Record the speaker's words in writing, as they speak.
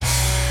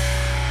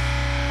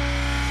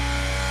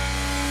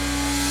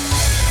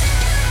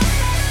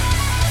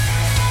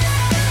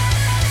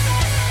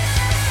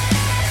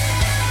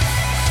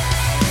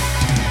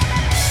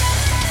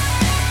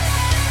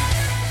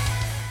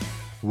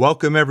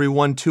Welcome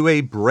everyone to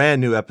a brand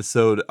new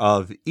episode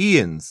of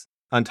Ian's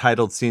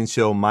Untitled Scene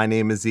Show. My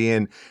name is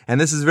Ian, and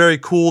this is very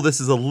cool.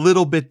 This is a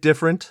little bit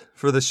different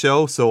for the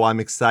show, so I'm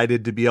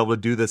excited to be able to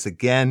do this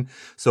again.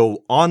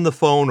 So on the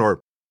phone, or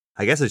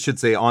I guess I should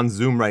say on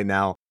Zoom right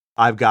now,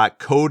 I've got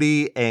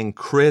Cody and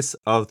Chris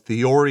of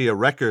Theoria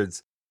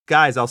Records.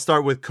 Guys, I'll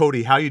start with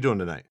Cody. How are you doing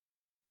tonight?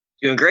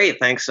 Doing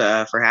great. Thanks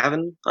for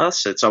having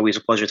us. It's always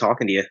a pleasure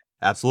talking to you.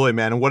 Absolutely,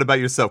 man. And what about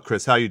yourself,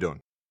 Chris? How are you doing?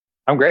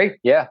 I'm great.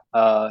 Yeah.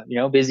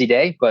 Busy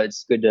day, but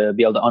it's good to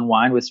be able to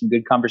unwind with some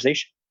good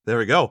conversation. There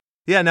we go.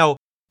 Yeah, no,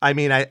 I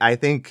mean, I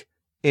think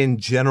in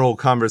general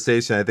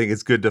conversation, I think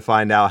it's good to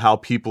find out how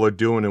people are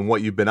doing and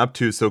what you've been up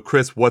to. So,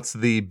 Chris, what's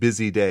the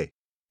busy day?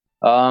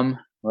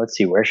 Let's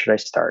see. Where should I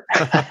start?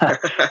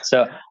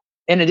 So,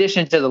 in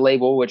addition to the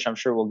label, which I'm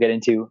sure we'll get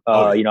into,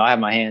 I have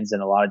my hands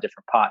in a lot of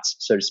different pots,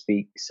 so to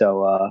speak.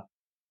 So,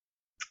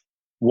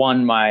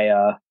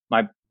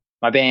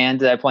 my band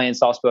that I play in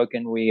Soft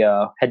Spoken, we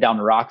head down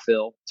to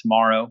Rockville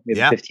tomorrow. We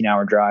have a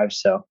 15-hour drive,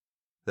 so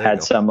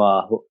had some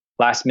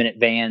last minute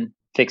van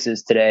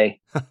fixes today,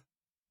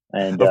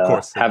 and of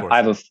course. I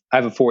have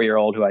a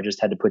 4-year-old who I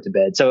just had to put to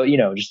bed. So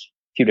just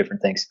a few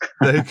different things.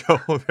 There you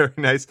go. Very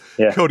nice.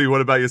 Yeah. Cody,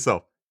 what about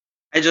yourself?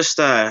 I just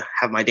have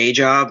my day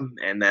job,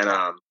 and then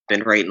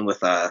been writing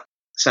with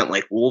Scent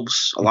Like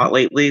Wolves a lot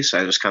lately.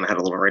 So I just kind of had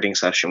a little writing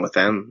session with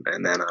them,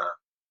 and then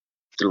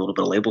did a little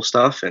bit of label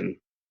stuff, and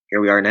here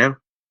we are now.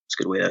 It's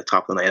a good way to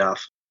top the night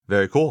off.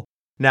 Very cool.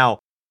 Now,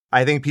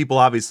 I think people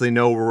obviously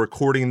know we're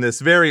recording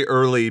this very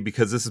early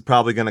because this is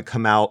probably going to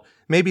come out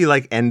maybe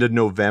like end of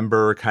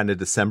November, kind of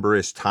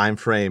December-ish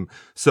timeframe.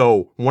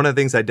 So one of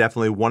the things I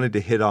definitely wanted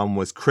to hit on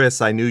was, Chris,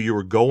 I knew you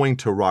were going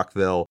to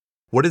Rockville.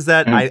 What is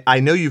that?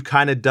 I know you've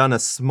kind of done a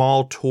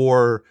small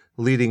tour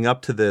leading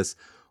up to this.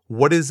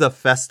 What is a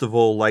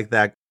festival like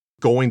that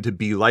going to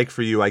be like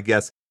for you, I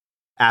guess,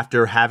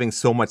 after having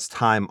so much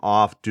time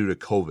off due to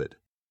COVID?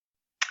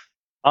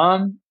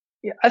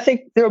 Yeah, I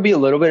think there will be a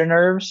little bit of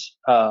nerves.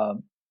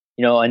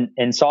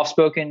 And Soft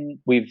Spoken,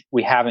 we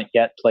haven't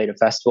yet played a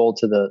festival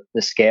to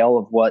the scale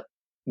of what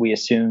we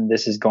assume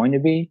this is going to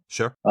be.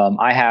 Sure.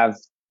 I have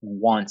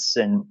once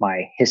in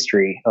my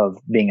history of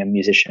being a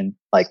musician,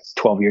 like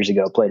 12 years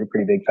ago, played a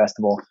pretty big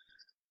festival.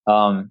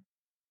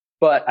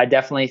 But I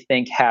definitely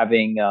think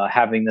having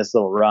this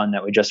little run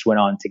that we just went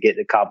on to get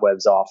the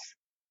cobwebs off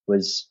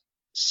was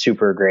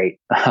super great.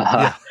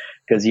 Yeah.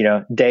 Because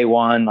day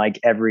one, like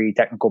every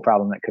technical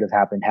problem that could have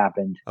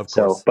happened. Of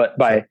course. So, but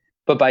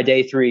by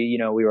day 3,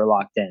 we were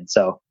locked in.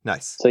 So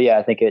nice. So yeah,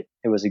 I think it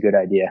was a good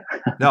idea.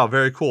 No,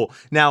 very cool.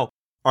 Now,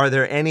 are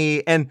there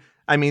any? And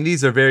I mean,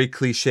 these are very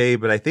cliche,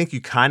 but I think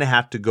you kind of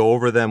have to go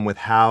over them with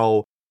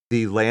how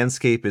the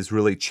landscape is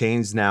really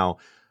changed now.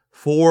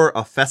 For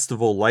a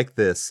festival like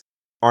this,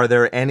 are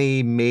there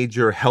any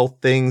major health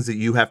things that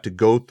you have to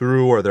go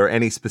through? Are there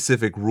any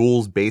specific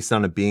rules based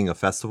on it being a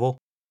festival?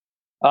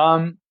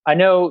 I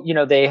know,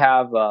 they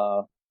have,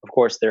 of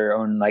course, their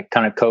own like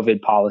kind of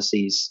COVID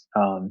policies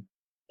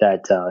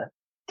that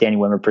Danny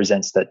Wimmer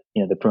presents that,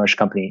 the promotion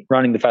company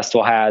running the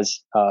festival has,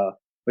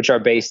 which are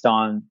based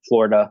on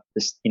Florida,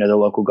 the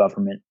local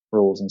government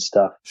rules and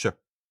stuff. Sure.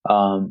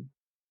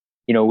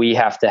 We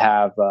have to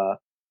have,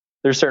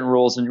 there's certain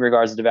rules in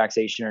regards to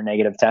vaccination or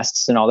negative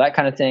tests and all that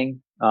kind of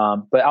thing.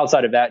 But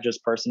outside of that,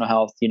 just personal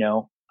health,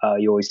 you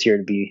always hear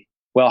to be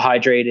well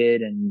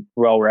hydrated and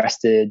well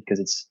rested because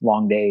it's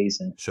long days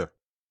and sure.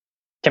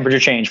 Temperature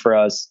change for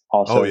us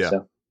also. Oh, yeah.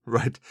 So.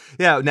 Right.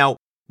 Yeah. Now,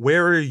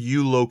 where are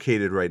you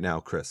located right now,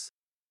 Chris?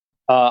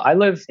 I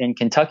live in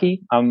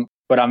Kentucky,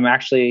 but I'm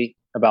actually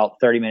about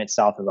 30 minutes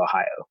south of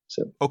Ohio.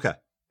 So okay.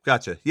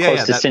 Gotcha. Yeah.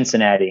 Close to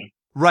Cincinnati.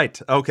 Right.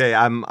 Okay.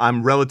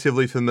 I'm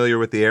relatively familiar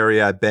with the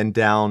area. I've been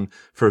down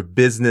for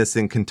business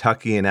in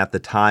Kentucky, and at the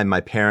time,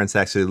 my parents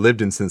actually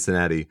lived in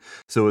Cincinnati.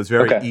 So it was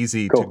very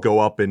easy to go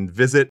up and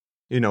visit,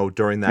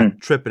 during that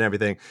trip and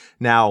everything.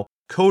 Now,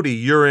 Cody,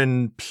 you're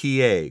in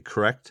PA,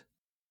 correct?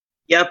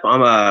 Yep,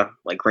 I'm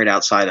like right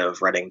outside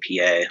of Reading,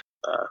 PA.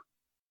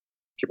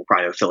 People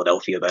probably know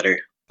Philadelphia better.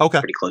 Okay.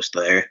 Pretty close to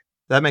there.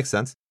 That makes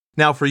sense.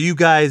 Now, for you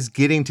guys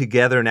getting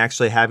together and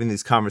actually having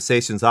these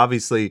conversations,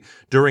 obviously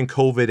during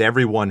COVID,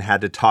 everyone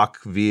had to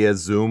talk via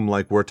Zoom,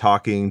 like we're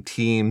talking,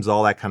 Teams,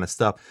 all that kind of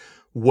stuff.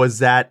 Was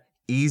that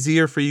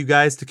easier for you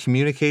guys to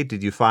communicate?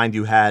 Did you find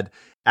you had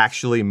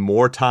actually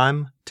more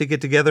time to get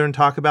together and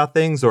talk about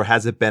things, or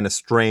has it been a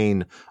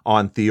strain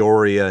on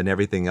Theoria and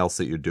everything else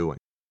that you're doing?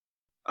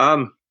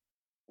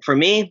 For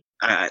me,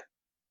 I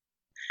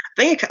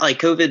think like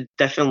COVID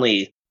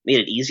definitely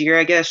made it easier,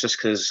 I guess, just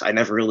because I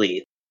never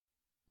really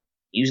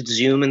used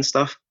Zoom and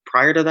stuff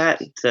prior to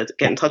that to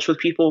get in touch with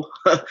people.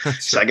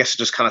 So I guess it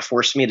just kind of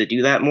forced me to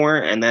do that more.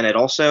 And then it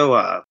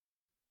also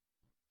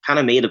kind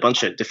of made a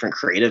bunch of different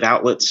creative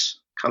outlets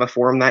kind of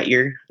form that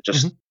year.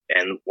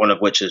 And one of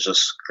which is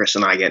just Chris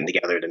and I getting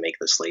together to make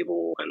this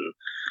label, and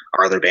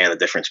our other band, The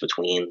Difference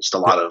Between. Just a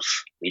lot of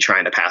me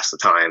trying to pass the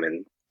time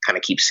and kind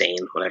of keep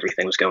sane when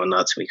everything was going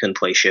nuts. We couldn't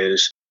play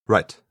shows.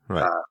 Right.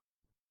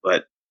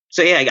 But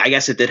so, yeah, I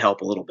guess it did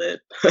help a little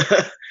bit.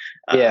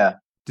 Yeah.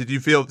 Did you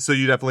feel, so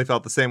you definitely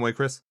felt the same way,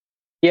 Chris?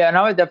 Yeah, and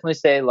I would definitely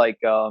say like,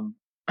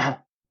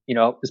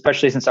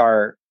 especially since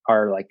our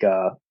like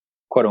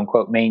quote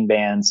unquote main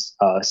bands,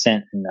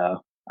 Scent and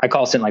I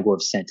call Scent like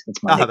Wolf Scent.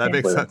 That's my nickname. That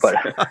makes sense.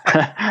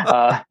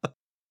 But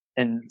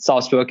and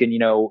Soft Spoken,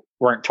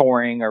 weren't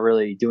touring or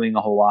really doing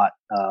a whole lot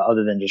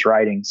other than just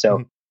writing.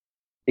 So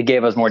it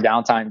gave us more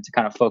downtime to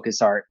kind of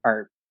focus our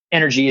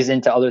energies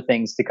into other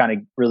things to kind of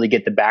really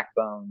get the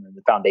backbone and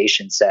the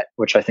foundation set,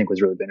 which I think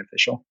was really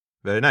beneficial.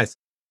 Very nice.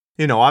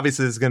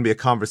 Obviously this is going to be a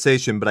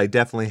conversation, but I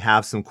definitely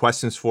have some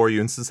questions for you.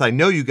 And since I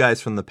know you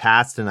guys from the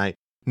past and I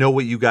know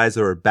what you guys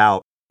are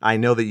about, I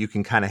know that you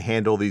can kind of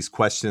handle these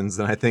questions.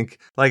 And I think,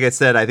 like I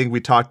said, I think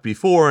we talked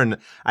before, and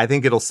I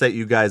think it'll set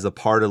you guys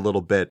apart a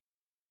little bit.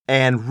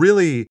 And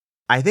really,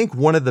 I think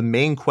one of the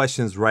main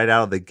questions right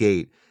out of the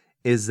gate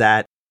is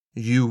that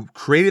you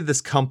created this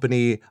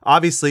company.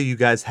 Obviously, you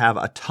guys have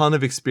a ton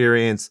of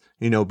experience,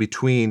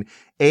 between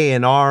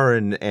A&R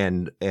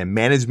and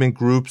management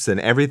groups and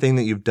everything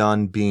that you've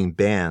done being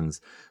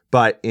bands.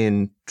 But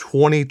in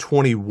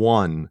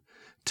 2021,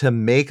 to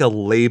make a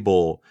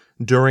label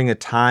during a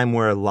time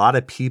where a lot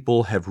of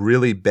people have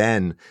really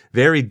been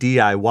very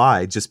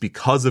DIY just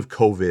because of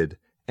COVID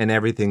and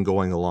everything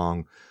going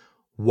along,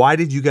 why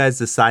did you guys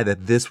decide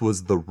that this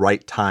was the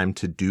right time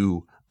to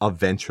do a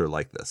venture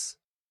like this?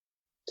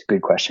 It's a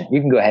good question.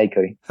 You can go ahead,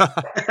 Cody. All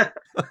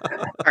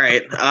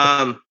right.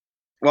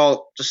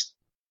 Well, just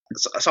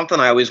something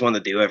I always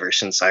wanted to do ever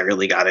since I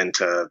really got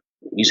into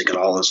music at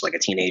all as like a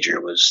teenager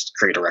was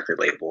create a record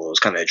label. It was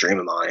kind of a dream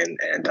of mine.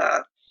 And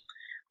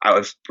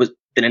I've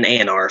been an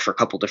A&R for a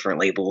couple different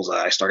labels.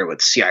 I started with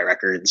CI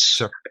Records,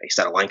 based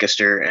out of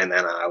Lancaster, and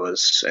then I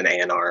was an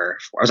A&R.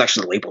 I was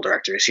actually the label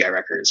director of CI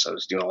Records, so I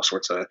was doing all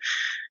sorts of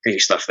crazy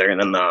stuff there.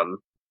 And then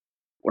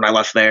when I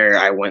left there,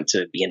 I went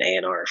to be an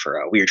A&R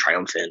for Weird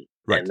Triumphant.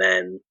 Right. And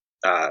then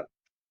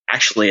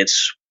actually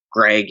it's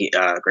Greg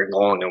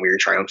Long and Weird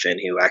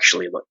Triumphant who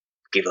actually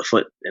gave the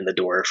foot in the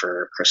door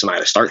for Chris and I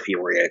to start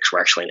Theoria, because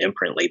we're actually an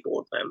imprint label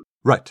of them.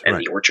 Right. And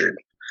The Orchard.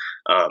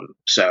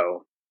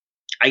 So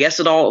I guess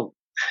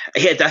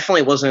it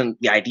definitely wasn't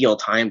the ideal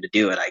time to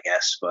do it, I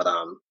guess. But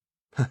I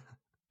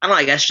don't know,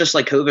 I guess just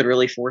like COVID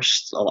really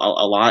forced a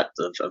lot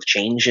of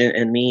change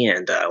in me,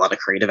 and a lot of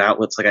creative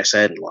outlets, like I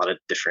said, and a lot of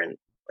different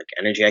like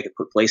energy I could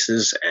put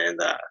places. And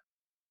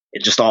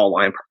it just all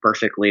aligned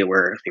perfectly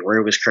where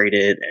Theoria was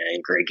created,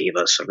 and Greg gave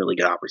us a really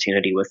good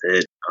opportunity with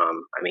it.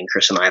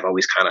 Chris and I have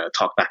always kind of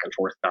talked back and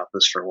forth about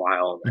this for a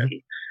while. And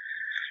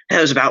it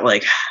was about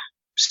like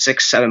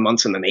 6-7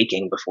 months in the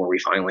making before we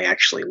finally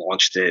actually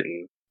launched it.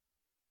 And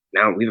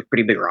now we have a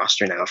pretty big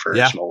roster now for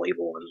a small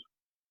label, and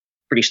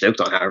pretty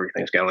stoked on how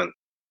everything's going.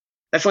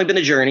 Definitely been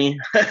a journey.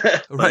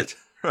 Right.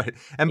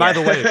 And by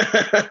the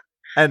way,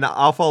 and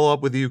I'll follow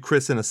up with you,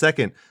 Chris, in a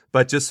second,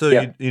 but just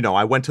so you know,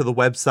 I went to the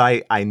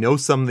website. I know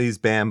some of these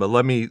bands, but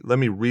let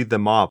me read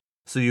them off.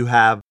 So you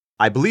have,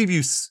 I believe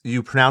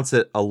you pronounce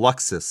it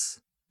Aluxis,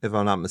 if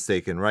I'm not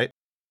mistaken, right?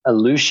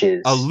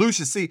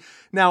 Aluxis. See,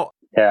 now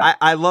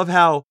I love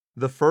how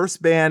the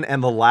first band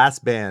and the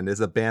last band is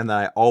a band that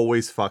I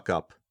always fuck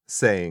up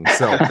saying.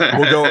 So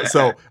we'll go.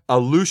 So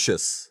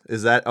Aluxis,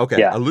 is that okay?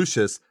 Yeah.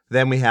 Aluxis.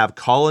 Then we have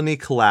Colony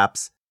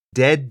Collapse,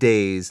 Dead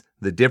Days,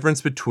 The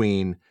Difference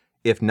Between,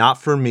 If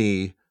Not For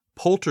Me,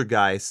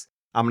 Poltergeist.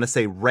 I'm going to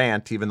say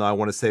Rant, even though I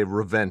want to say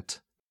Revent.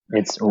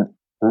 It's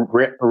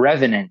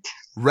Revenant.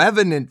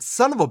 Revenant,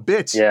 son of a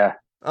bitch. Yeah.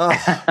 All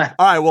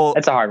right, well.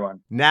 That's a hard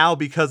one. Now,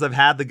 because I've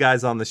had the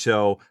guys on the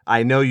show,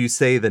 I know you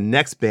say the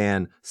next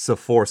band,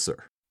 Sepforcer.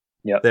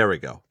 Yep. There we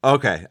go.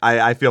 Okay.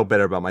 I feel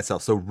better about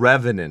myself. So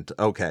Revenant.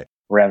 Okay.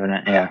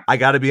 Revenant, yeah. I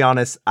got to be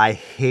honest, I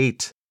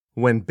hate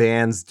when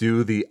bands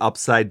do the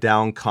upside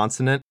down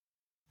consonant.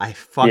 I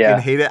fucking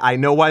hate it. I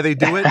know why they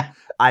do it.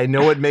 I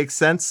know it makes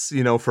sense,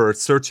 for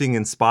searching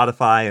in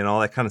Spotify and all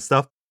that kind of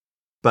stuff.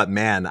 But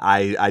man,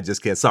 I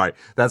just can't. Sorry,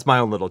 that's my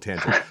own little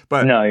tangent.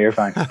 But no, you're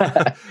fine.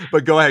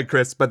 But go ahead,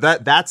 Chris. But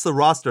that's the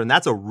roster, and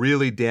that's a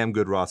really damn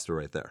good roster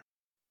right there.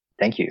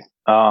 Thank you.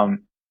 So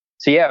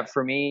yeah,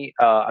 for me,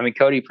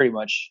 Cody pretty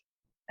much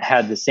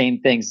had the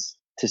same things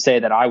to say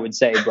that I would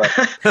say, but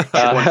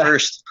went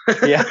first.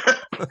 Yeah,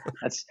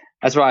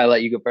 that's why I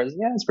let you go first.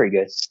 Yeah, that's pretty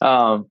good.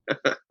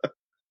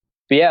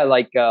 But yeah,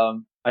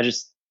 I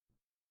just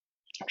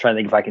I'm trying to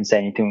think if I can say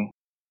anything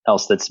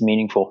else that's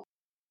meaningful.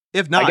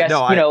 If not,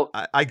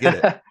 I get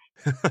it.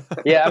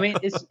 Yeah,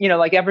 it's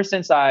ever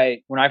since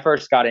when I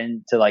first got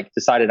into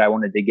decided I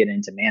wanted to get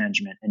into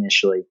management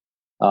initially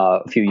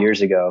a few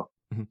years ago.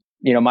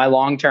 Mm-hmm. My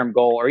long-term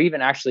goal, or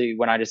even actually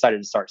when I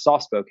decided to start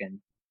Soft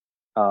Spoken,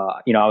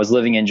 I was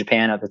living in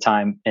Japan at the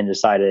time and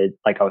decided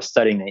I was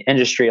studying the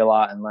industry a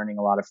lot and learning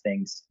a lot of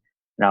things.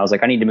 And I was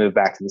like, I need to move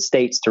back to the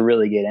States to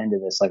really get into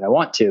this like I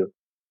want to.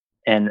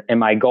 And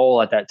my goal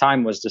at that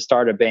time was to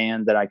start a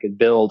band that I could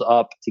build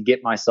up to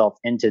get myself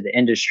into the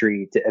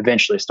industry to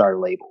eventually start a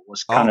label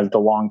was kind of the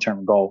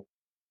long-term goal.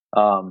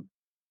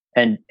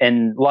 And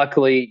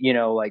luckily,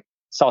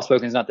 Soft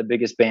Spoken is not the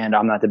biggest band.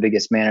 I'm not the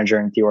biggest manager,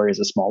 and Theoria is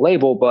a small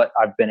label, but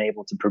I've been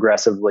able to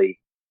progressively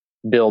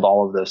build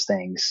all of those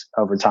things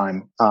over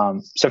time.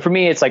 So for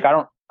me, it's like I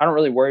don't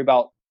really worry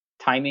about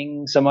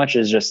timing so much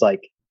as just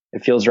like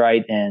it feels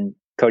right, and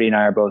Cody and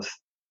I are both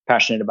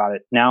passionate about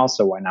it now,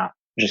 so why not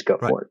just go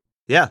for it?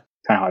 Yeah,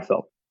 kind of how I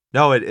felt.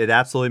 No, it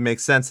absolutely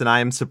makes sense, and I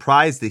am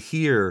surprised to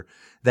hear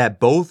that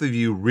both of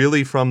you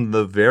really from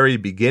the very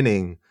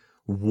beginning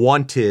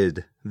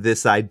wanted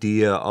this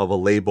idea of a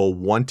label,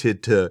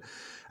 wanted to.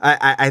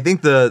 I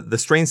think the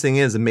strange thing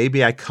is, and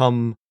maybe I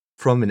come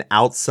from an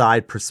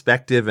outside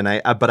perspective,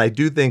 and but I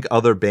do think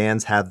other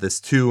bands have this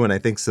too, and I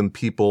think some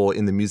people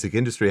in the music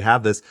industry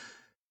have this.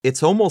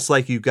 It's almost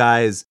like you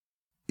guys,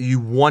 you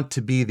want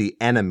to be the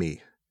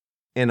enemy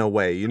in a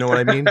way. You know what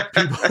I mean?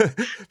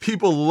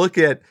 People look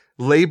at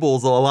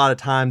labels a lot of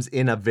times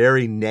in a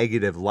very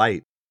negative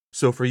light.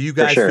 So for you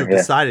guys who've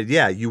decided,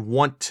 you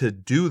want to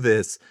do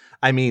this,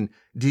 I mean,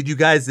 did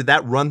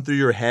that run through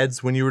your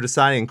heads when you were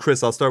deciding?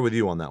 Chris, I'll start with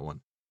you on that one.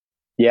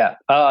 Yeah,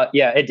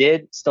 it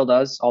did, still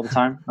does all the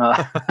time.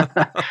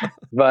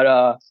 But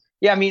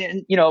I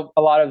mean,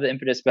 a lot of the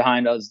impetus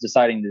behind us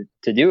deciding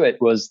to do it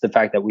was the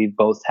fact that we've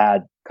both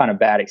had kind of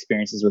bad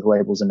experiences with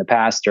labels in the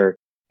past, or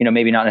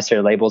maybe not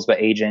necessarily labels, but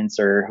agents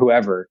or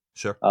whoever.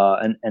 Sure.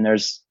 And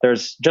there's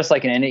just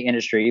like in any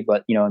industry,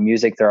 but in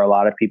music, there are a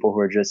lot of people who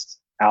are just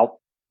out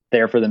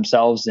there for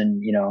themselves,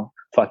 and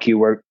fuck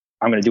you,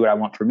 I'm going to do what I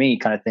want for me,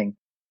 kind of thing.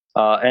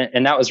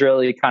 And that was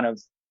really kind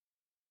of,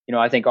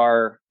 I think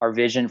our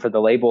vision for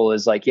the label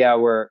is like,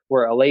 we're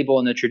a label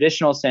in the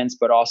traditional sense,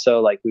 but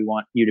also like we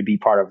want you to be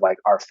part of like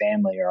our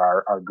family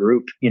or our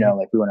group.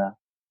 Like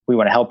we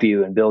want to help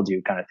you and build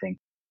you, kind of thing.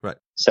 Right.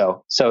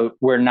 So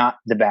we're not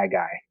the bad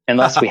guy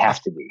unless we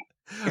have to be.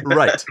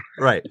 Right.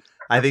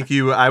 I think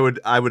I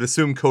would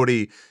assume,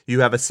 Cody, you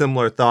have a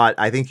similar thought.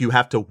 I think you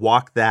have to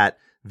walk that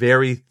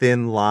very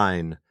thin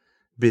line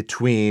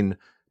between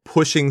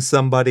pushing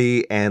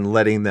somebody and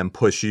letting them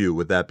push you.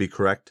 Would that be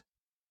correct?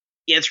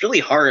 Yeah, it's really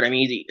hard. I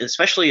mean,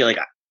 especially like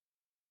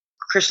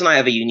Chris and I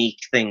have a unique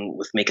thing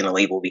with making a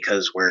label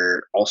because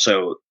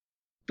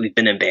we've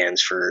been in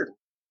bands for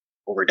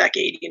over a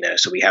decade,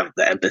 so we have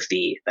the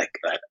empathy that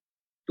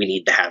we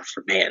need to have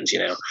for bands,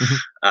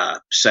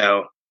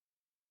 so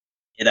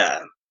it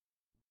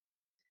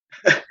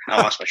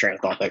I lost my train of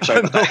thought there. Sorry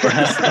about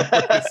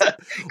that.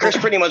 Chris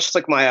pretty much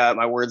took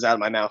my words out of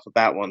my mouth with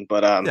that one,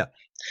 but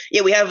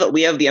we have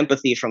the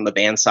empathy from the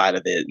band side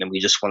of it, and we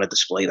just want to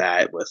display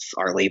that with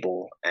our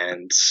label.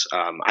 And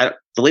the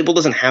label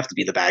doesn't have to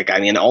be the bad guy. I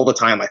mean, all the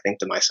time I think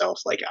to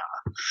myself like,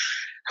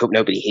 hope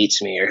nobody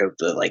hates me, or hope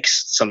that like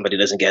somebody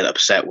doesn't get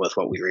upset with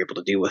what we were able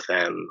to do with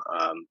them.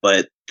 But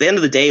at the end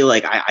of the day,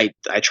 like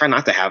I try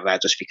not to have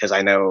that, just because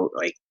I know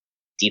like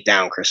deep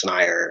down Chris and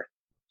I are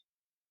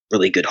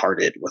really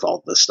good-hearted with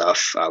all this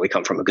stuff. We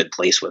come from a good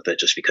place with it,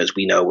 just because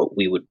we know what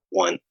we would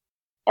want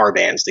our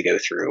bands to go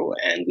through,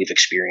 and we've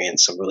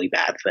experienced some really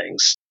bad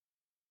things.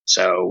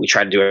 So we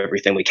try to do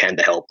everything we can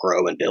to help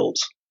grow and build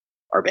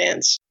our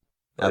bands.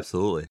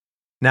 Absolutely.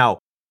 Now,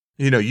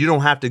 you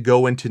don't have to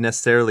go into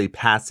necessarily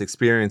past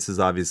experiences,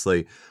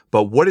 obviously,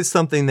 but what is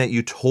something that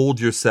you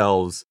told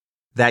yourselves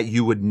that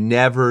you would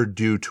never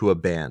do to a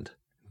band?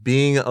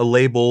 Being a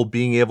label,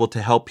 being able to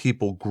help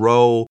people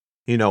grow,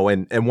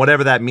 and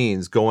whatever that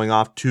means, going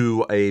off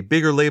to a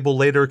bigger label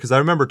later. Because I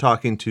remember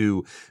talking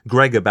to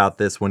Greg about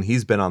this when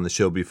he's been on the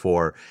show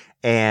before,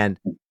 and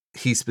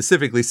he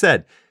specifically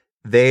said,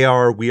 We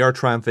Are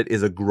Triumphant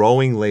is a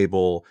growing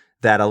label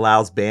that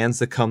allows bands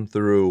to come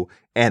through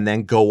and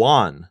then go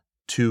on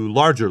to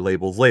larger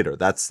labels later.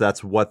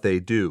 That's what they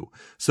do.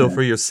 So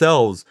for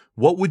yourselves,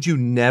 what would you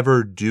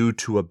never do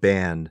to a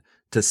band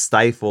to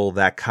stifle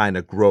that kind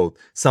of growth?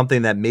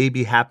 Something that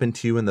maybe happened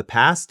to you in the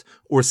past,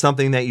 or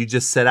something that you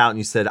just set out and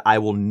you said, I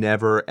will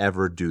never,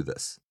 ever do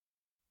this?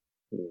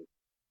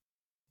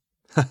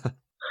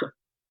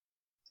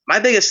 My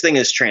biggest thing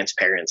is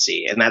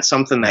transparency. And that's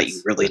something that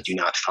you really do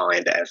not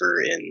find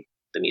ever in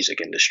the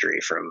music industry,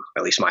 from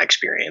at least my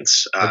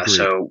experience.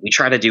 So we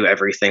try to do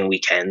everything we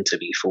can to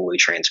be fully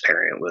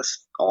transparent with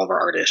all of our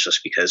artists,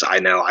 just because I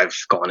know I've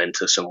gone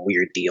into some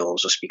weird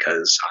deals just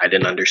because I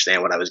didn't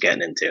understand what I was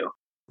getting into.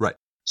 Right.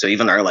 So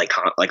even our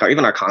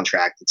even our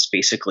contract, it's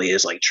basically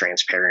as like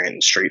transparent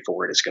and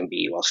straightforward as can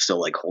be, while still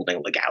like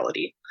holding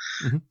legality.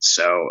 Mm-hmm.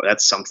 So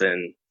that's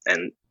something,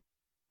 and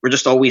we're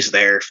just always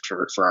there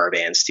for our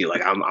bands too.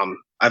 Like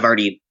I've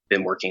already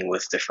been working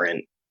with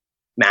different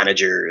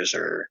managers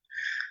or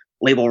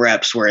label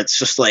reps where it's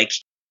just like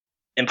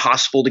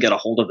impossible to get a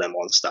hold of them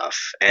on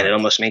stuff, and it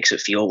almost makes it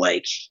feel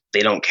like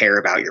they don't care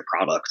about your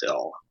product at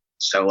all.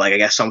 So like, I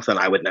guess something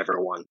I would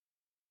never want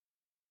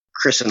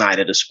Chris and I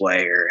to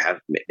display or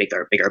make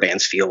our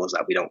bands feel is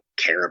that we don't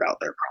care about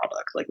their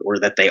product, like, or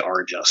that they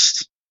are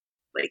just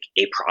like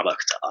a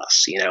product to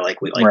us,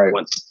 like we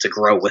want to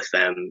grow with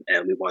them,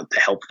 and we want to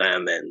help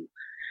them. And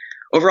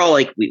overall,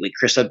 like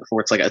Chris said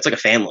before, it's like a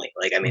family.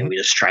 Like, I mean, we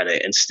just try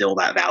to instill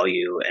that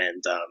value,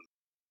 and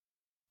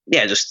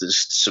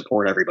just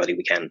support everybody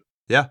we can.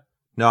 Yeah.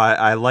 No,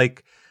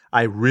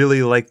 I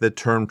really like the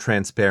term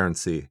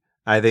transparency.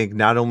 I think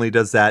not only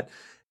does that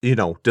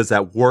does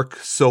that work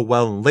so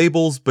well in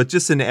labels, but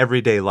just in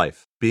everyday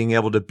life, being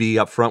able to be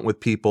upfront with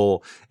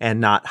people and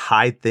not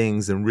hide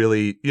things and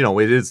really,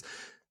 it is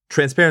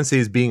transparency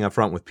is being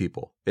upfront with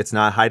people. It's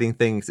not hiding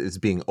things, it's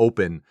being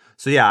open.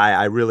 So yeah,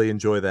 I really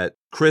enjoy that.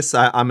 Chris,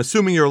 I'm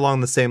assuming you're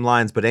along the same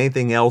lines, but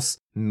anything else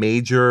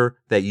major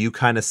that you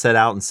kind of set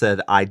out and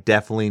said, I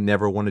definitely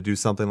never want to do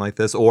something like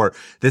this, or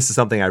this is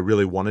something I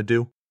really want to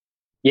do?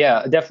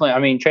 Yeah, definitely. I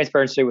mean,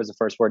 transparency was the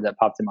first word that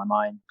popped in my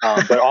mind.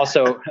 But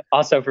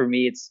also for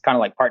me, it's kind of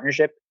like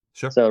partnership.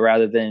 Sure. So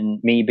rather than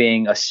me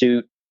being a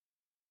suit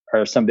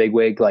or some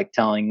bigwig, like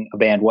telling a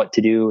band what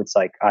to do, it's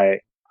like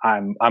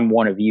I'm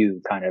one of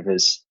you kind of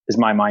is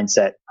my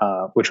mindset,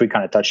 which we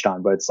kind of touched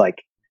on. But it's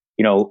like,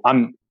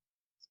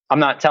 I'm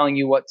not telling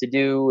you what to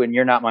do and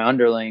you're not my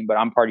underling, but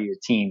I'm part of your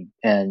team.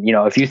 And,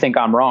 if you think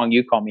I'm wrong,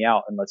 you call me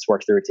out and let's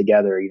work through it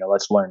together.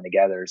 Let's learn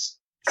together is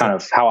kind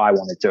of how I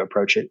wanted to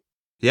approach it.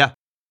 Yeah.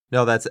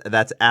 No,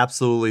 that's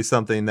absolutely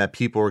something that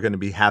people are going to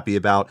be happy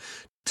about.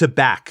 To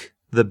back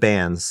the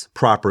bands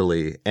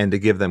properly and to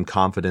give them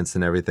confidence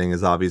and everything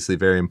is obviously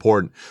very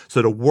important.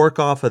 So to work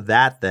off of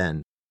that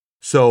then,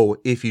 so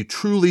if you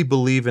truly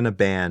believe in a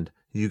band,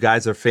 you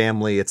guys are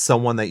family, it's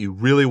someone that you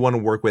really want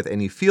to work with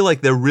and you feel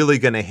like they're really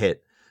going to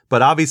hit.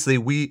 But obviously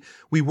we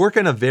work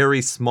in a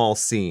very small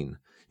scene.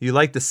 You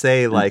like to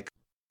say like,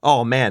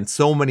 oh man,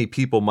 so many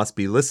people must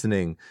be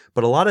listening.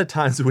 But a lot of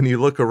times when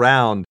you look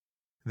around,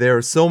 there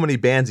are so many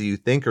bands that you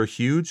think are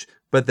huge,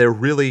 but they're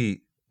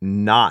really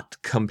not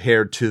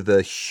compared to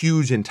the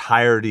huge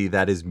entirety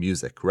that is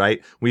music,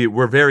 right?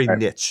 We're very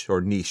niche or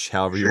niche,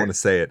 however you want to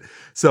say it.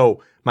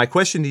 So my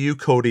question to you,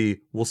 Cody,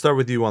 we'll start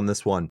with you on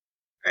this one.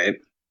 Right.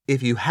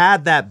 If you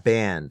had that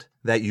band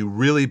that you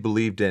really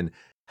believed in,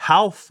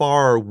 how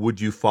far would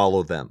you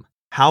follow them?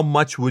 How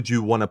much would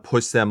you want to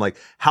push them? Like,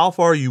 how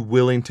far are you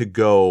willing to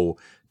go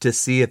to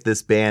see if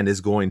this band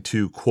is going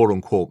to quote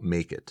unquote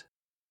make it?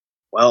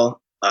 Well,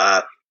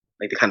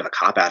 maybe kind of a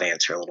cop-out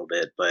answer a little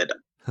bit, but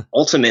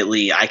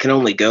ultimately I can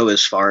only go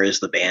as far as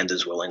the band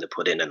is willing to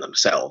put in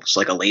themselves.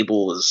 Like a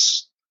label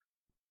is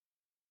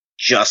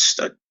just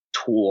a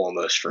tool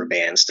almost for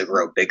bands to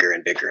grow bigger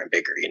and bigger and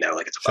bigger,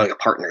 like it's like a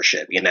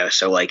partnership,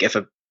 so like if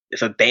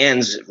a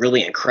band's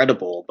really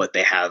incredible but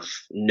they have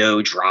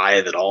no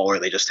drive at all, or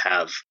they just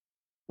have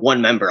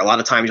one member, a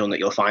lot of times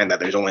you'll find that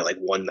there's only like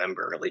one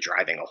member really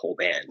driving a whole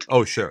band.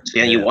 Oh sure.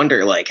 So you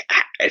wonder like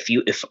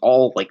if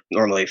all like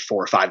normally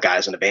 4 or 5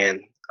 guys in a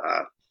band,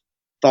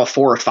 if all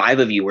 4 or 5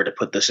 of you were to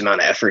put this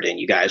amount of effort in,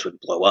 you guys would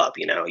blow up.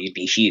 You'd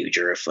be huge.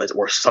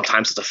 Or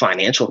sometimes it's a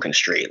financial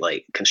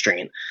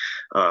constraint.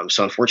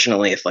 So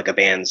unfortunately, if like a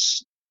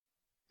band's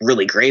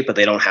really great but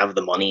they don't have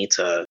the money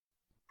to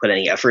put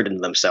any effort into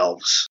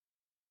themselves,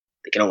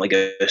 they can only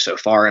go so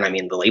far. And I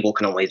mean, the label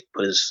can only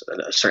put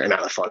a certain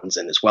amount of funds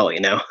in as well.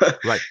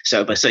 Right.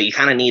 So you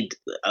kind of need.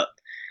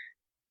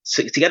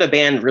 So to get a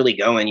band really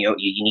going, you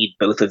need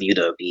both of you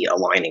to be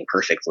aligning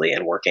perfectly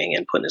and working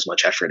and putting as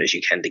much effort as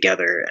you can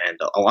together. And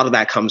a lot of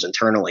that comes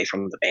internally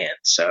from the band.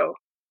 So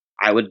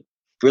I would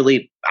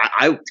really,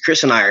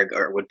 Chris and I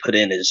would put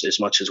in as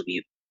much as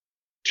we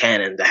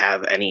can, and to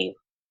have any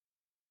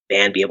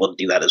band be able to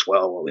do that as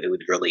well, it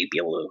would really be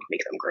able to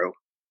make them grow.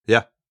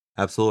 Yeah,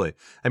 absolutely.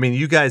 I mean,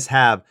 you guys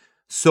have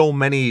so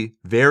many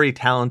very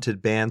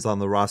talented bands on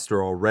the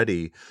roster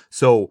already.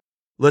 So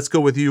let's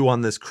go with you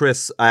on this,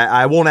 Chris.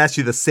 I won't ask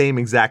you the same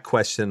exact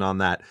question on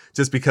that,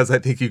 just because I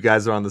think you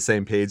guys are on the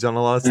same page on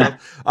a lot of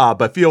stuff.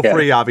 But feel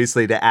free,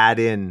 obviously, to add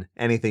in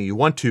anything you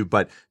want to.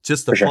 But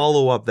just to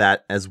follow up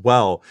that as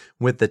well,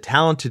 with the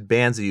talented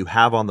bands that you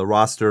have on the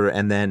roster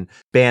and then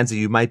bands that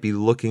you might be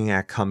looking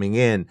at coming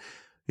in,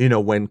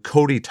 when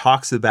Cody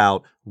talks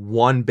about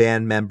one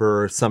band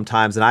member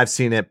sometimes, and I've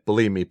seen it,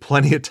 believe me,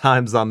 plenty of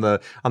times on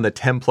the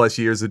 10 plus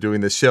years of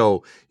doing this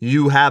show,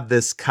 you have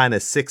this kind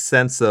of sixth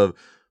sense of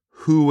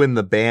who in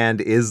the band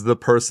is the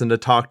person to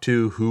talk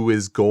to, who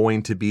is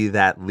going to be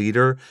that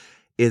leader.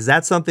 Is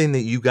that something that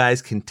you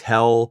guys can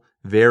tell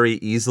very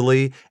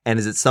easily? And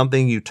is it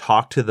something you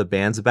talk to the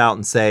bands about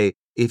and say,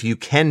 if you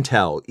can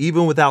tell,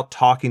 even without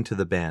talking to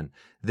the band,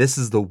 this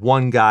is the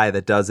one guy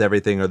that does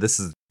everything, or this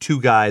is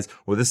 2 guys,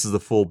 or this is the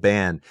full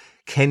band?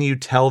 Can you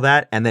tell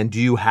that? And then do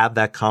you have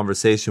that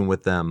conversation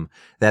with them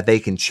that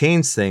they can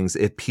change things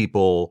if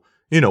people,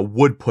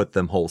 would put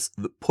their whole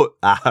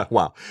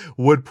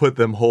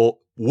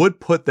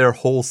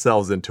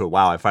selves into it?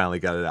 Wow, I finally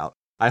got it out.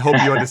 I hope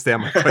you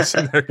understand my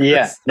question there,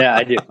 Chris. Yeah,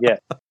 I do. Yeah.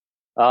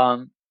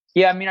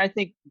 I mean, I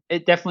think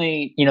it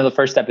definitely, the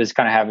first step is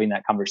kind of having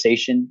that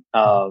conversation.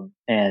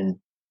 And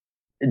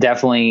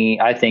definitely,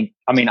 I think,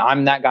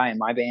 I'm that guy in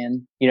my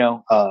band,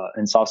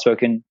 in Soft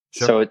Spoken.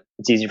 Sure. So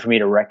it's easy for me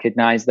to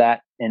recognize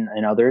that in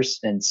others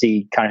and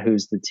see kind of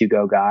who's the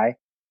to-go guy.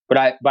 But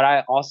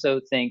I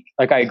also think,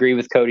 like, I agree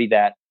with Cody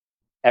that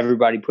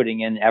everybody putting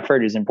in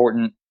effort is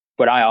important.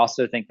 But I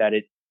also think that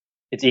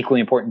it's equally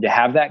important to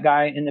have that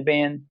guy in the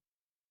band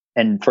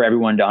and for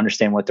everyone to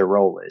understand what their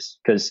role is.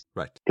 Because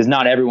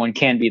not everyone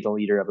can be the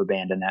leader of a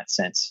band in that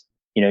sense.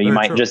 You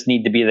might just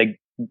need to be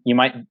you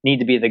might need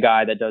to be the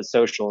guy that does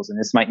socials, and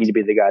this might need to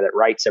be the guy that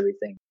writes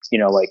everything.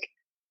 Like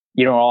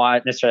you don't all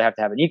necessarily have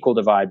to have an equal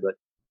divide, but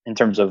in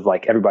terms of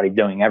like everybody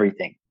doing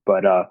everything.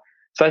 But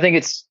so I think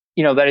it's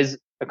that is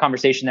a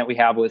conversation that we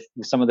have with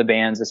some of the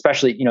bands,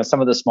 especially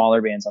some of the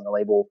smaller bands on the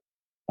label.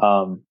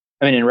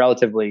 And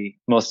relatively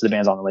most of the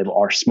bands on the label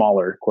are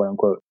smaller, quote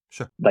unquote,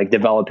 sure, like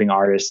developing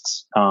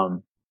artists.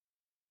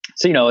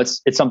 So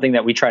it's something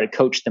that we try to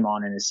coach them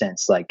on in a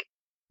sense, like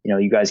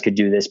you guys could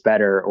do this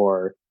better,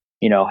 or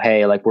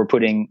hey, like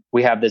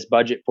we have this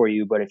budget for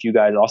you, but if you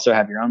guys also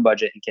have your own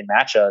budget and can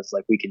match us,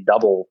 like we can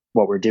double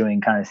what we're doing,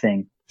 kind of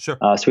thing. Sure.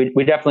 So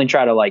we definitely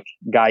try to like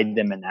guide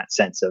them in that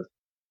sense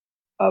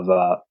of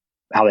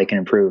how they can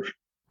improve.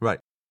 Right.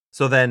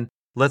 So then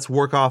let's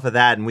work off of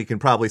that, and we can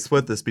probably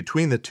split this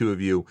between the two of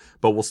you,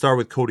 but we'll start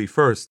with Cody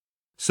first.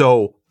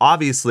 So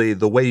obviously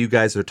the way you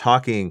guys are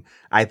talking,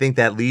 I think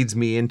that leads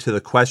me into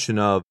the question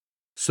of,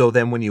 so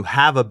then when you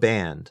have a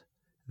band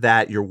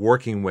that you're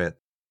working with,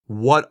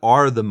 what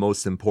are the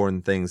most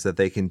important things that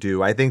they can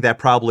do? I think that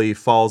probably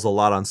falls a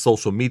lot on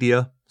social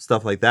media,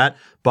 stuff like that.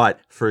 But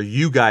for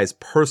you guys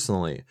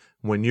personally,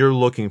 when you're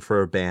looking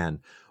for a band,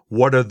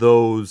 what are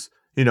those,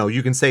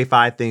 you can say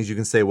 5 things, you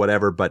can say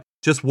whatever, but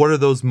just what are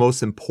those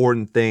most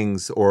important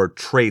things or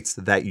traits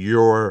that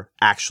you're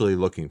actually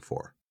looking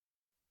for?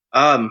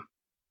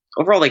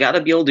 Overall, they got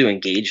to be able to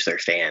engage their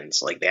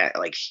fans like that.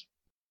 Like,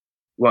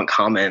 you want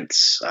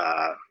comments.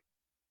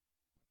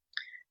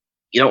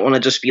 You don't want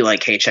to just be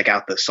like, hey, check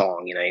out this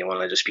song. You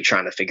want to just be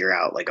trying to figure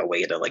out like a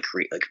way to like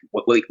create like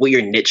what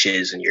your niche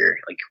is in your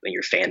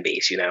fan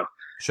base,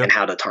 Sure. And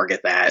how to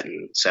target that.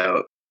 And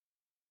so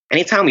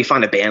anytime we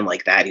find a band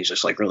like that who's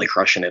just like really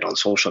crushing it on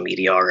social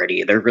media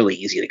already, they're really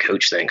easy to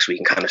coach things. We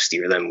can kind of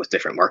steer them with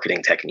different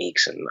marketing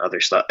techniques and other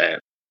stuff, and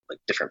like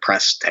different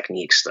press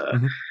techniques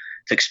to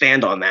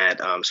expand on that.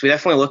 So we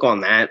definitely look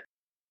on that.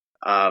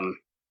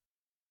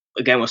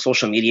 Again, with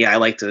social media, I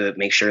like to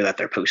make sure that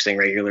they're posting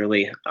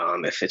regularly.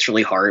 If it's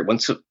really hard,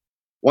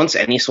 once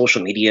any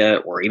social media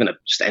or even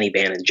just any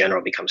band in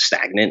general becomes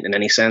stagnant in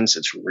any sense,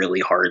 it's really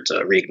hard to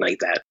reignite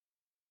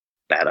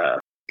the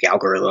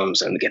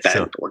algorithms and get that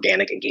Sure.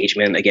 organic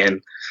engagement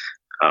again.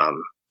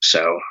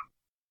 So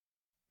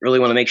really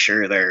want to make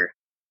sure they're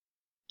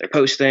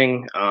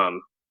posting.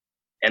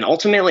 And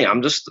ultimately,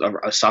 I'm just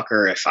a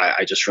sucker if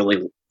I just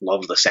really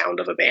love the sound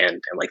of a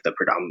band and like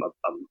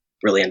I'm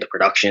really into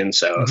production.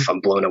 So if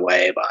I'm blown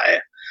away by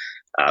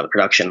the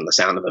production and the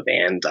sound of a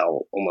band,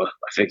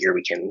 I figure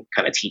we can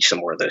kind of teach some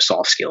more of those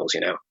soft skills,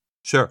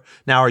 Sure.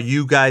 Now, are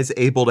you guys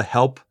able to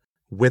help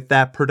with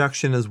that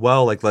production as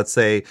well? Like, let's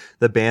say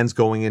the band's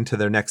going into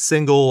their next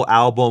single,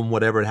 album,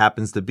 whatever it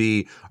happens to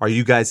be. Are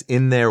you guys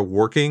in there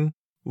working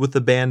with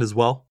the band as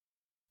well?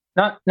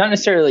 Not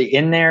necessarily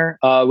in there.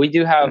 We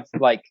do have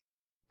like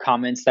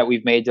comments that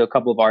we've made to a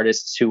couple of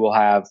artists who will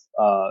have,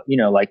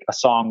 like a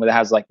song that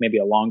has like maybe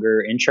a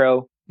longer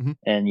intro,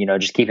 and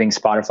just keeping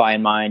Spotify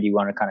in mind, you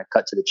want to kind of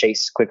cut to the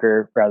chase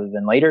quicker rather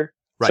than later.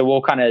 Right. So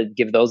we'll kind of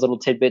give those little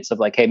tidbits of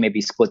like, hey,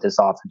 maybe split this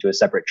off into a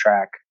separate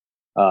track,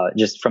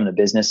 just from the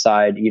business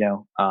side,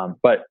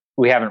 but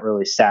we haven't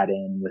really sat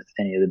in with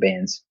any of the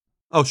bands.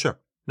 Oh, sure.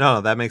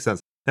 No, that makes sense.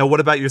 Now,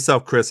 what about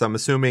yourself, Chris? I'm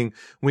assuming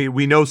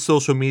we know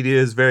social media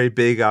is very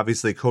big.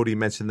 Obviously, Cody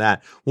mentioned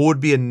that. What would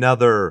be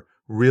another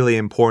really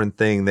important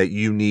thing that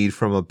you need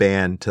from a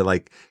band to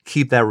like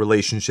keep that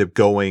relationship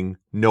going,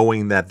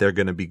 knowing that they're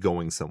going to be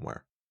going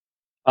somewhere?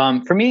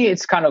 For me,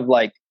 it's kind of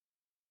like,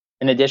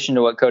 in addition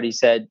to what Cody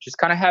said, just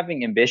kind of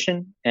having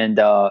ambition and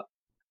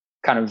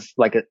kind of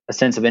like a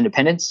sense of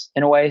independence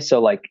in a way.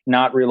 So like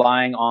not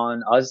relying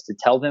on us to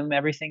tell them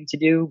everything to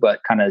do, but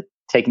kind of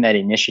taking that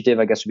initiative,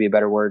 I guess would be a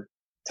better word,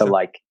 to Sure.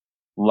 like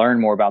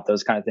learn more about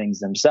those kind of things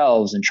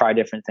themselves and try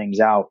different things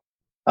out.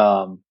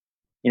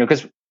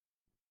 Because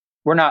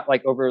we're not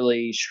like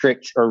overly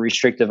strict or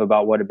restrictive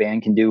about what a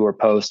band can do or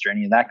post or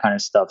any of that kind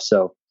of stuff.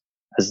 So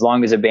as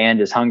long as a band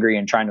is hungry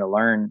and trying to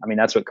learn, I mean,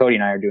 that's what Cody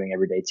and I are doing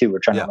every day too. We're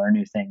trying to learn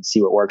new things,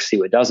 see what works, see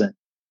what doesn't.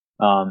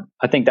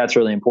 I think that's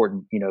really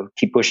important,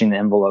 keep pushing the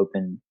envelope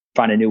and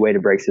find a new way to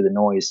break through the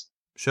noise.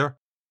 Sure.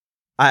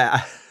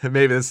 I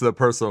maybe this is a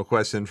personal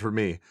question for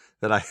me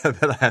that I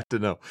have to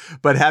know,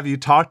 but have you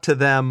talked to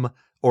them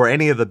or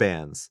any of the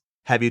bands?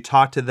 Have you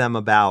talked to them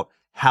about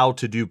how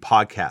to do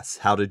podcasts,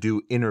 how to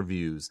do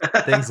interviews,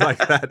 things like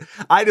that?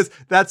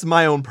 That's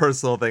my own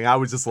personal thing. I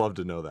would just love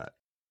to know that.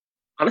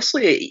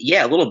 Honestly,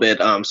 yeah, a little bit.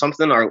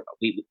 Something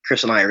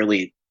Chris and I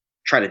really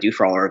try to do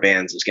for all our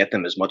bands is get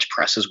them as much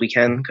press as we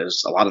can,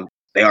 because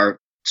they are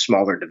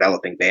smaller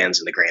developing bands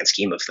in the grand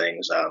scheme of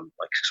things. Like,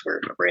 'cause we're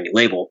a brand new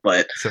label,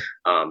 but Sure.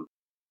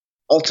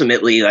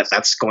 Ultimately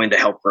that's going to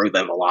help grow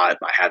them a lot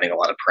by having a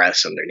lot of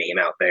press and their name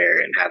out there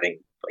and having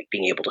like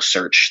being able to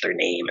search their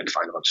name and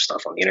find a bunch of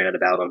stuff on the internet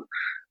about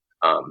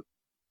them.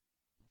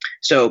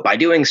 So by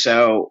doing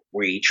so,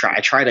 I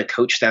try to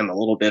coach them a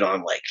little bit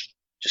on like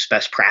just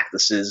best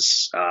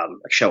practices,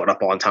 like showing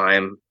up on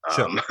time,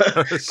 Sure.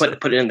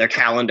 put it in their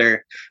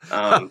calendar,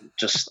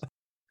 just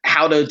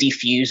how to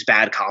defuse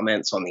bad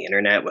comments on the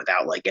internet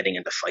without like getting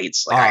into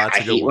fights. Like I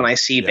hate when I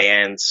see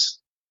bands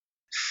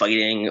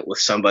fighting with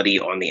somebody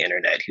on the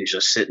internet who's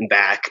just sitting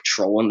back,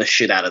 trolling the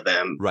shit out of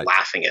them, Right.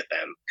 laughing at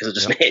them because it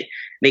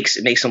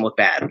just makes them look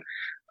bad.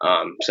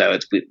 So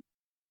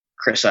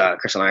Chris and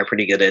I are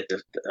pretty good at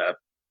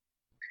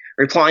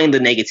replying to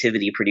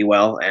negativity pretty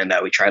well, and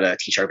we try to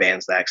teach our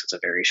bands that because it's a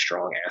very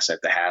strong asset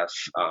to have.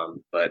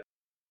 But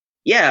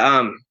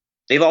yeah,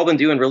 they've all been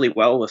doing really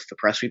well with the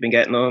press we've been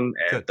getting them,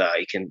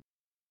 and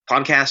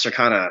podcasts are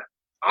kind of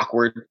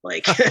awkward.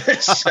 Like,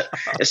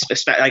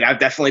 like I've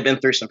definitely been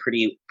through some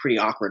pretty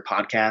awkward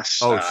podcasts.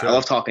 Oh, sure. I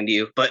love talking to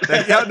you, but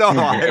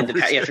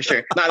yeah, for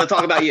sure. Not to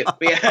talk about you. But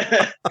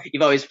yeah,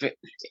 you've always been.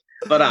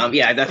 But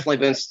yeah, I've definitely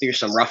been through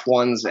some rough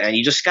ones, and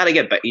you just gotta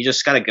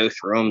go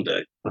through them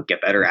to get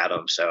better at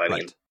them. So I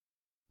mean,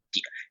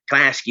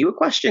 can I ask you a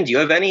question? Do you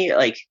have any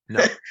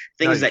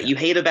things that you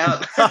hate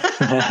about?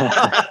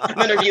 I'm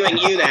interviewing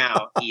you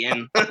now,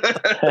 Ian.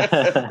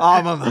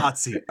 I'm on the hot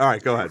seat. All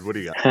right, go ahead. What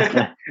do you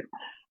got?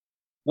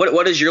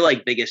 What is your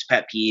biggest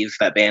pet peeve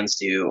that bands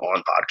do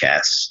on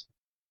podcasts?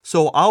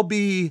 So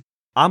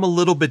I'm a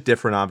little bit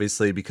different,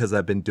 obviously, because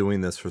I've been doing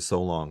this for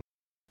so long,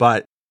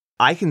 but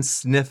I can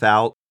sniff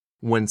out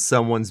when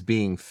someone's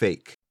being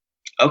fake.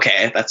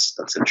 Okay, that's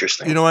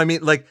interesting. You know what I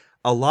mean? Like,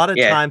 a lot of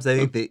times I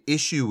think the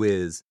issue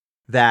is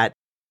that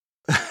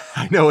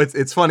I know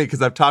it's funny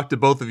because I've talked to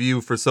both of you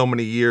for so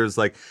many years.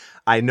 Like,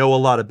 I know a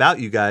lot about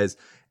you guys,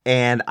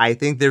 and I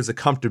think there's a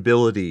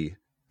comfortability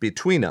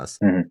between us.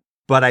 Mm-hmm.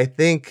 But I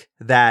think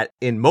that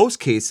in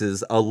most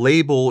cases, a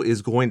label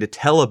is going to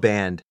tell a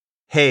band,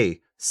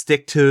 hey,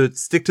 stick to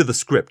the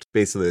script,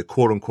 basically, the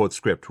quote unquote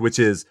script, which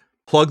is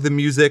plug the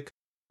music,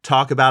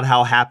 talk about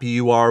how happy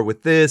you are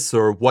with this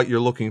or what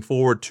you're looking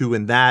forward to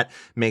in that.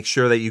 Make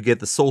sure that you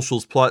get the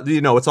socials plugged.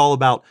 It's all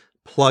about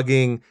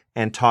plugging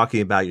and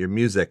talking about your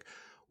music.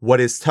 What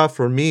is tough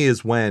for me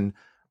is when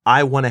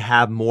I want to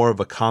have more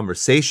of a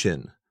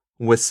conversation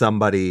with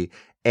somebody,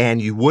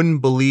 and you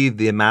wouldn't believe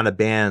the amount of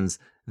bands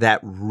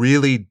that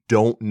really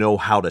don't know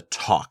how to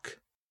talk.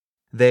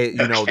 They're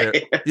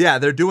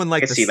doing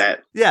like I see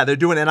that. Yeah, they're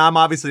doing, and I'm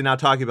obviously not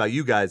talking about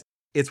you guys.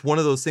 It's one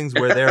of those things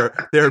where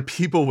there are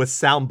people with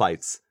sound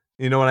bites.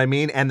 You know what I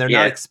mean? And they're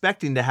not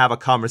expecting to have a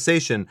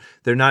conversation.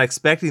 They're not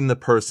expecting the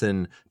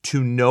person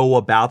to know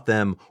about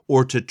them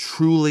or to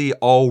truly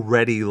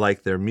already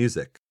like their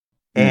music.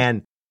 Mm.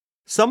 And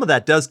some of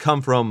that does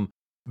come from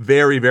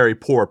very, very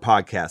poor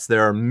podcasts.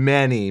 There are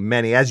many,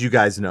 as you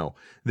guys know,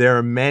 there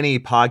are many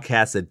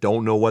podcasts that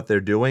don't know what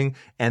they're doing,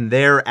 and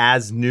they're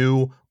as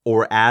new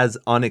or as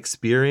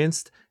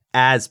unexperienced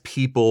as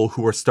people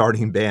who are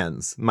starting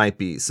bands might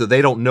be. So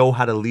they don't know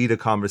how to lead a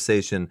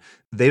conversation.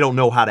 They don't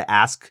know how to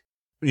ask,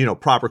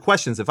 proper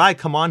questions. If I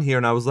come on here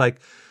and I was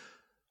like,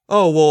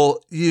 oh,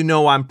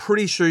 well, I'm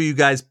pretty sure you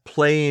guys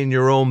play in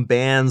your own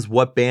bands.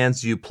 What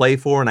bands do you play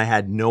for? And I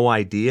had no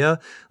idea.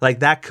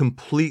 Like, that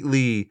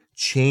completely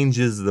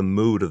changes the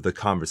mood of the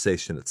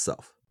conversation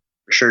itself.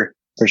 For sure.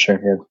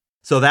 Yeah.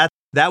 So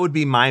that would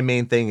be my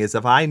main thing, is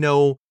if I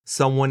know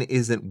someone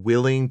isn't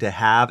willing to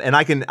have, and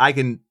I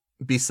can,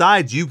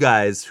 besides you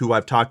guys who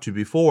I've talked to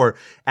before,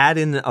 add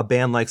in a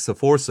band like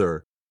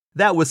Seforcer.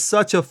 That was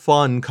such a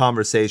fun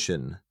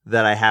conversation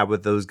that I had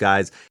with those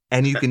guys.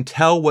 And you can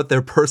tell what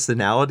their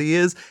personality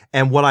is.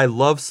 And what I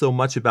love so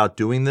much about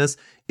doing this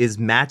is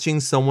matching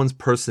someone's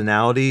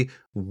personality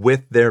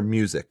with their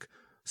music.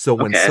 So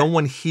when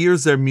someone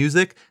hears their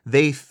music,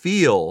 they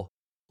feel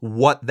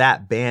what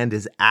that band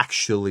is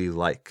actually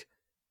like.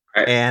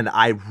 Right. And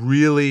I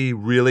really,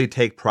 really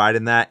take pride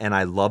in that, and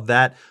I love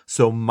that.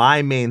 So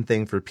my main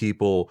thing for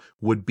people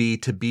would be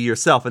to be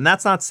yourself. And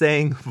that's not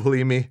saying,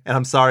 believe me, and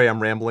I'm sorry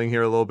I'm rambling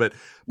here a little bit,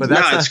 but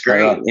that's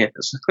great.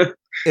 Yes.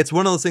 It's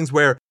one of those things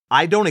where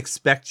I don't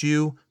expect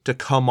you to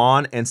come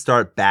on and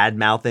start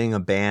bad-mouthing a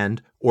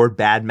band or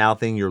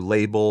bad-mouthing your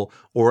label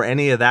or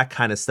any of that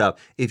kind of stuff.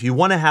 If you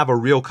want to have a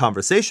real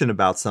conversation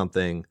about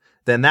something,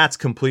 then that's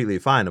completely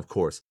fine, of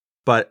course.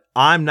 But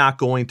I'm not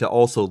going to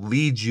also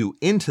lead you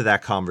into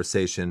that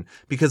conversation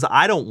because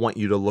I don't want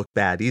you to look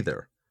bad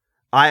either.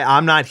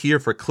 I'm not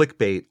here for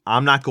clickbait.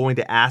 I'm not going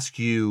to ask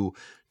you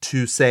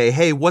to say,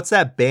 hey, what's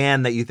that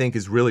band that you think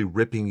is really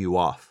ripping you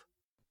off?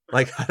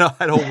 Like,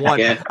 I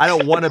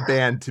don't want a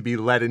band to be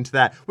led into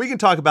that. We can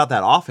talk about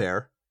that off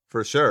air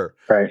for sure.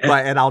 Right.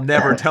 And I'll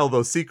never tell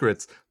those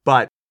secrets.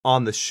 But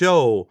on the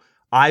show,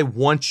 I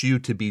want you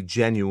to be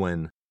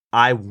genuine.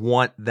 I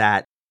want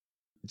that.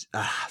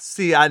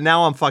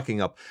 Now I'm fucking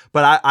up,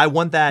 but I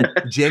want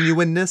that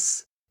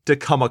genuineness to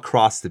come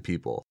across to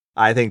people.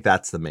 I think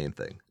that's the main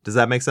thing. Does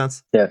that make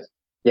sense? Yeah,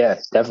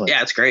 definitely.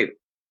 Yeah, it's great.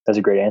 That's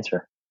a great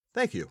answer.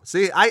 Thank you.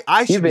 See,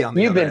 I should be on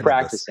the You've other been end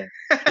practicing.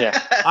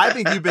 Yeah, I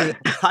think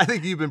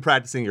you've been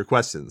practicing your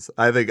questions.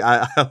 I think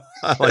I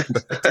like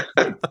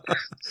that.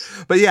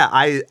 But yeah,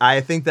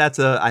 I think that's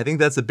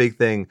a big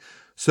thing.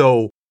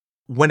 So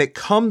when it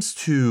comes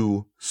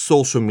to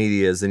social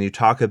medias and you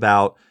talk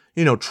about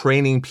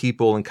training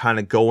people and kind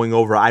of going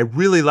over, I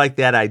really like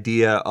that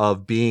idea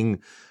of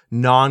being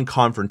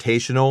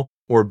non-confrontational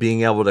or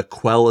being able to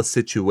quell a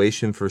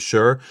situation for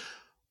sure.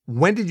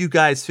 When did you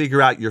guys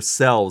figure out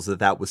yourselves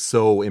that was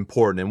so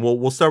important? And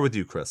we'll start with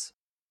you, Chris.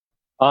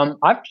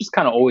 I've just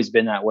kind of always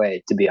been that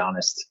way, to be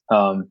honest.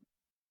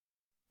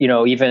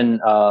 Even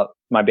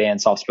my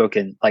band Soft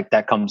Spoken, like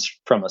that comes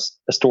from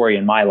a story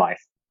in my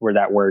life where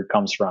that word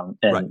comes from,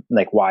 and Right.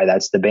 like why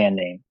that's the band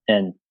name.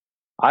 And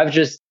I've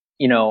just,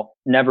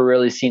 never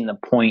really seen the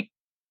point.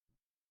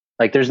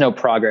 Like there's no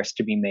progress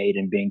to be made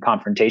in being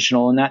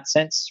confrontational in that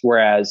sense.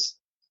 Whereas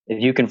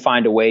if you can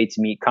find a way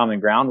to meet common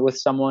ground with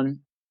someone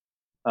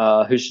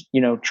who's,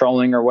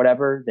 trolling or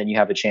whatever, then you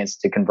have a chance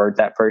to convert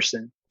that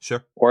person.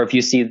 Sure. Or if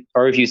you see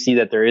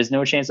that there is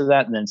no chance of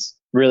that, then it's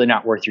really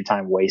not worth your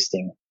time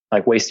wasting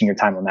your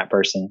time on that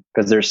person,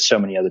 because there's so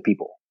many other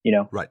people,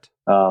 Right.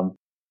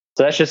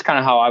 So that's just kind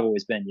of how I've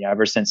always been.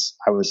 Ever since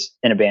I was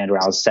in a band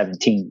when I was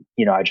 17,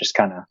 I just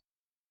kind of,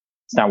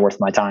 it's not worth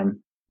my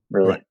time,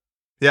 really. Right.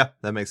 Yeah,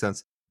 that makes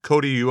sense.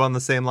 Cody, you on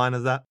the same line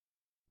as that?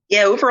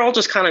 Yeah, overall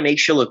just kind of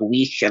makes you look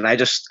weak, and I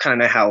just kind of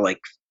know how like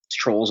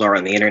trolls are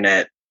on the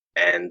internet,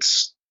 and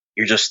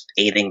you're just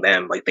aiding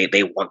them. Like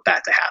they want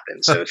that to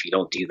happen. So if you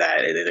don't do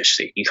that,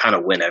 you kind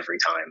of win every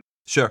time.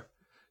 Sure.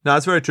 No,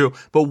 that's very true.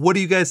 But what do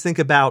you guys think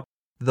about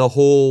the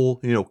whole,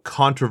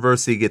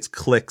 controversy gets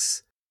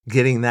clicks,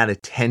 getting that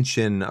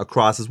attention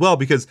across as well?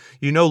 Because,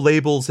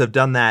 labels have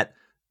done that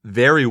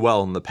very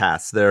well in the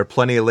past. There are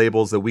plenty of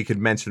labels that we could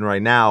mention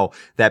right now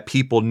that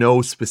people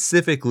know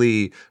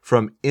specifically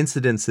from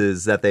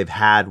incidences that they've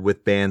had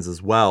with bands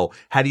as well.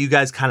 How do you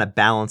guys kind of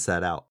balance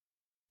that out?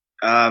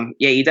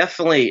 You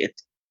definitely,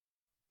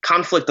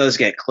 conflict does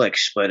get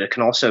clicks, but it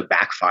can also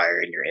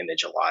backfire in your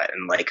image a lot.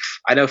 And like,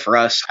 I know for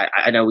us,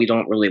 I know we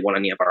don't really want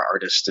any of our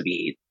artists to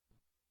be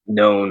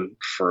known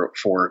for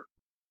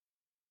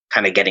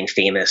kind of getting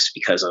famous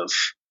because of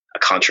a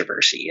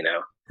controversy,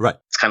 Right.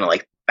 It's kind of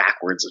like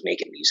backwards of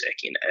making music,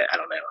 I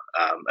don't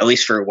know. At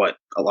least for what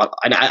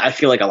I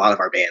feel like a lot of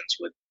our bands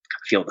would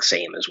feel the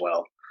same as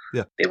well.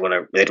 Yeah.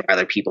 They'd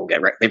rather people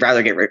they'd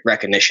rather get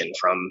recognition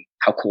from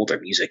how cool their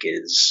music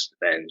is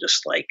than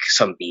just like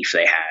some beef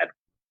they had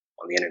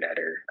on the internet,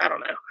 or I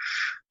don't know.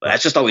 But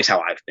that's just always how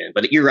I've been.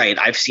 But you're right.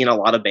 I've seen a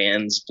lot of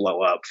bands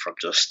blow up from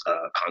just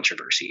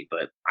controversy,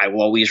 but I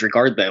will always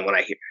regard them when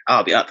I hear,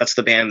 oh, yeah, that's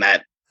the band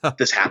that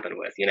this happened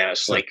with,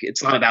 It's like,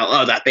 it's not about,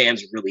 oh, that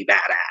band's really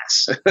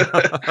badass.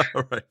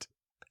 Right.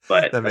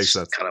 But that makes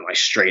sense. Kind of my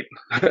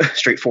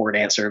straightforward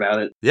answer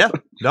about it. Yeah.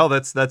 No,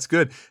 that's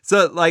good.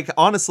 So like,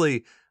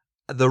 honestly,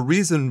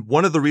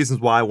 one of the reasons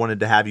why I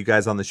wanted to have you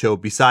guys on the show,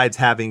 besides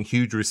having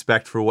huge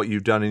respect for what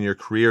you've done in your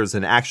careers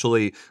and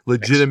actually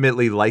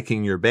legitimately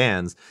liking your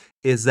bands,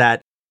 is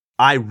that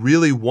I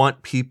really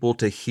want people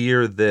to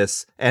hear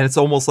this. And it's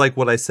almost like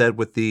what I said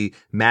with the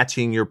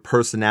matching your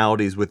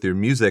personalities with your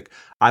music.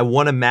 I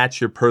want to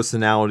match your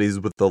personalities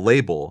with the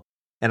label.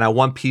 And I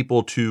want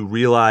people to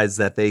realize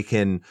that they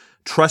can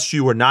trust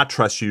you or not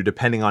trust you,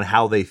 depending on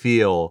how they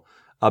feel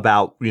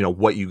about,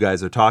 what you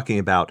guys are talking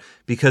about.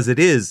 Because it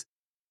is,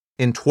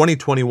 in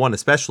 2021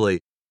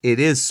 especially, it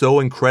is so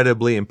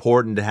incredibly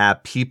important to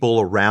have people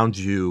around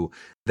you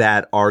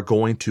that are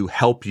going to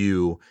help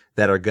you,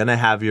 that are going to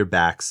have your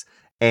backs,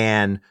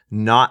 and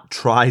not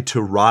try to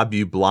rob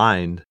you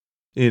blind,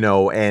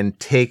 and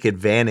take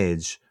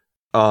advantage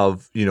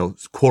of,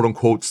 quote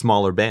unquote,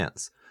 smaller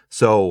bands.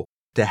 So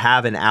to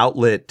have an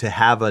outlet, to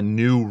have a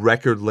new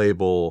record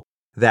label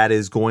that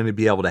is going to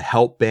be able to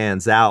help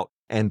bands out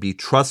and be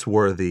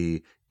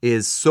trustworthy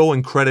is so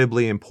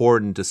incredibly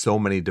important to so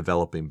many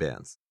developing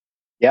bands.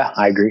 Yeah,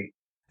 I agree.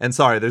 And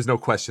sorry, there's no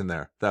question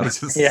there. That was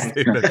just a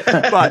statement.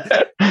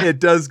 But it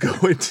does go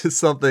into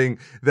something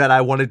that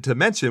I wanted to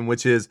mention,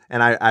 which is,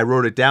 and I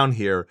wrote it down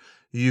here,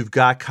 you've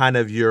got kind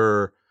of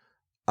your,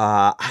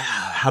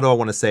 how do I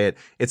want to say it?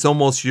 It's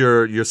almost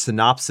your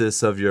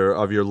synopsis of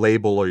your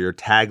label, or your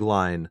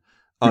tagline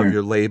of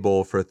your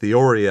label for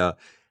Theoria: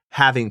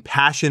 having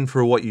passion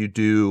for what you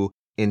do,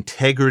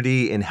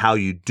 integrity in how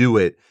you do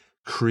it,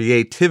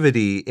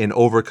 creativity in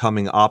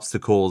overcoming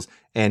obstacles,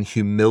 and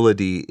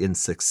humility in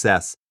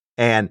success.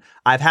 And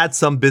I've had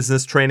some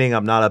business training.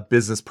 I'm not a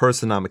business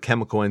person. I'm a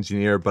chemical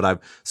engineer, but I've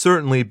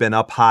certainly been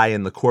up high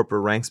in the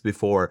corporate ranks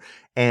before.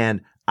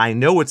 And I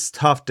know it's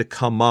tough to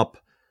come up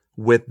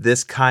with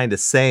this kind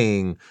of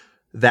saying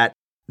that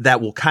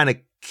will kind of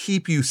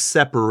keep you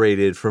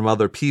separated from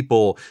other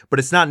people, but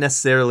it's not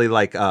necessarily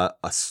like a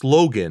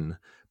slogan,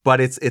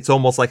 but it's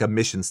almost like a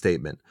mission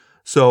statement.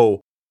 So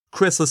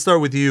Chris, let's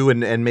start with you,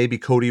 and maybe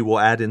Cody will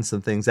add in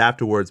some things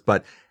afterwards,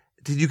 but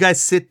did you guys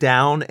sit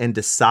down and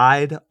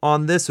decide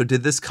on this, or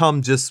did this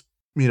come just,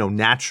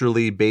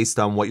 naturally based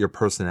on what your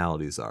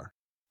personalities are?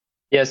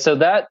 Yeah, so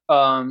that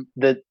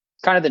the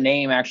kind of the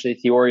name, actually,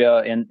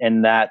 Theoria,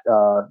 and that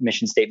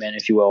mission statement,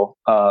 if you will,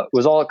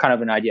 was all kind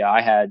of an idea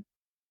I had.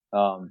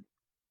 So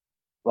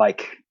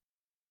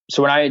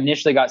when I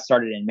initially got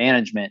started in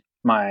management,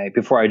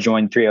 before I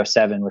joined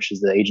 307, which is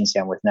the agency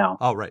I'm with now.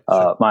 Oh, right.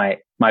 Sure.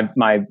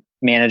 My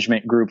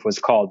management group was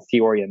called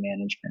Theoria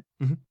Management.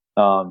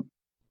 Mm-hmm.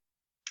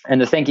 And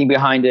the thinking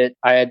behind it,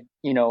 I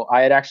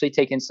had actually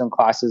taken some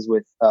classes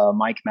with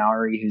Mike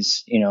Mowery,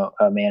 who's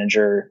a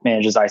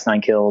manages Ice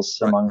Nine Kills,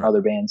 among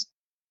other bands.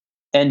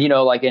 And,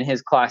 like in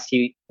his class,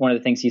 one of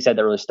the things he said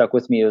that really stuck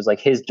with me was like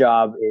his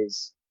job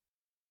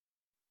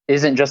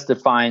isn't just to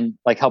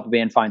help a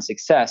band find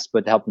success,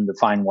 but to help them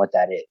define what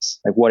that is,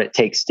 like what it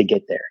takes to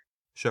get there.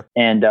 Sure.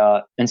 And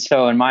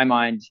so in my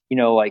mind,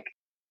 like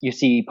you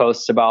see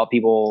posts about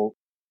people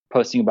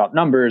posting about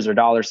numbers or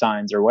dollar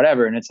signs or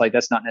whatever, and it's like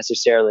that's not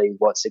necessarily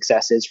what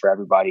success is for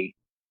everybody.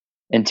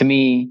 And to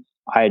me,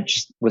 I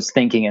just was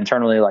thinking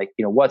internally, like,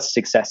 what's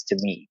success to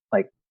me?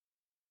 Like,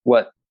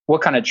 what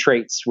kind of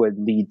traits would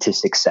lead to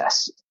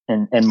success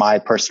in my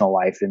personal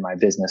life, in my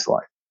business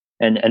life?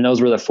 And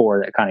those were the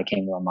 4 that kind of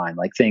came to my mind,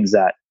 like things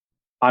that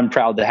I'm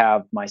proud to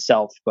have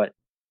myself, but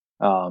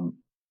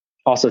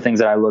also things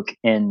that I look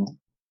in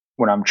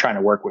when I'm trying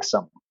to work with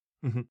someone.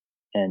 Mm-hmm.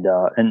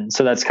 And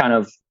so that's kind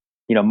of,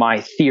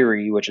 my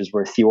theory, which is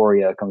where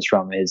Theoria comes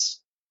from, is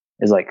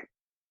like,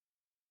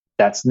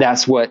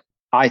 that's what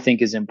I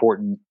think is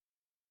important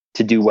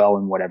to do well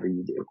in whatever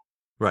you do.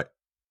 Right.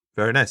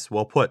 Very nice.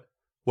 Well put.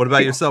 What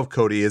about yourself,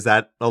 Cody? Is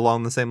that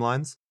along the same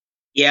lines?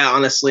 Yeah,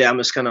 honestly, I'm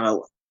just gonna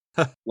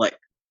like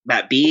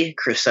that B.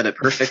 Chris said it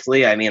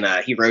perfectly. I mean,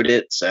 he wrote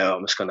it, so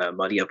I'm just gonna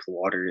muddy up the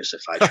waters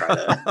if I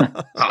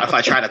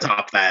try to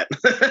top that.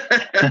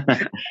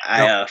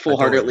 I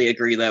full-heartedly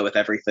agree though with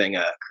everything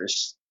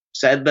Chris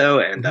said though,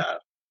 and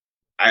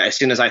as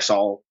soon as I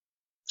saw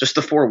just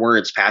the 4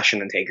 words: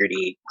 passion,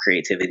 integrity,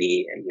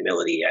 creativity, and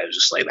humility, I was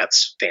just like,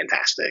 that's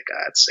fantastic.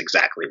 That's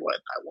exactly what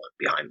I want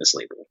behind this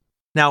label.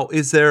 Now,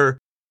 is there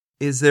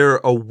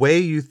a way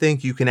you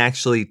think you can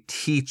actually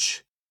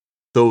teach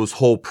those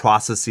whole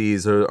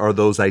processes or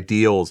those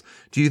ideals?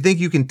 Do you think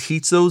you can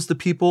teach those to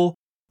people,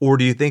 or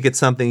do you think it's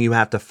something you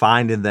have to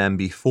find in them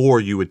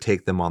before you would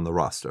take them on the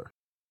roster?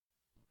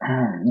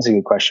 That's a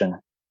good question.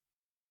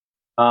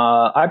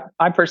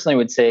 I personally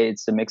would say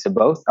it's a mix of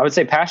both. I would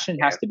say passion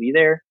has to be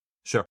there.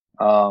 Sure.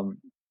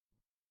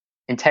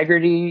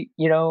 Integrity,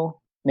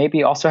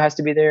 maybe also has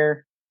to be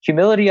there.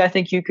 Humility, I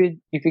think you could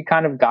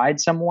kind of guide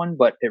someone,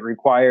 but it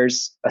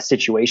requires a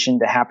situation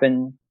to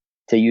happen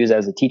to use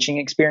as a teaching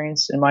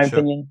experience, in my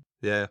opinion.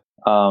 Yeah.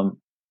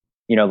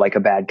 Like a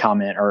bad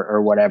comment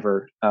or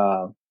whatever.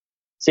 So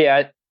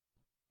yeah,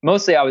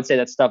 mostly I would say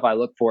that's stuff I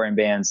look for in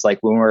bands. Like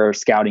when we're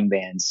scouting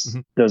bands,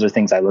 those are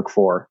things I look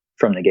for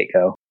from the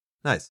get-go.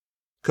 Nice.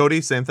 Cody,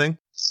 same thing?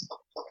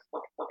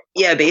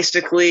 Yeah,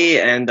 basically,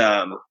 and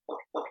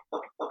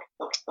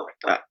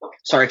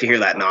sorry if you hear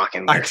that knock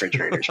and my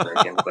refrigerator's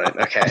broken, but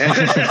okay.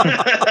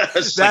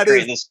 This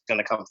is going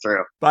to come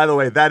through. By the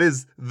way, that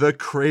is the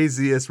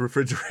craziest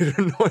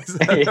refrigerator noise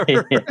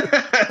ever.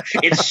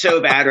 It's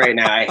so bad right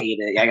now. I hate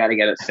it. I got to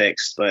get it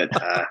fixed, but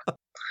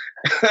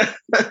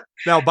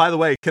now, by the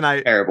way, can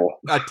I terrible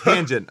a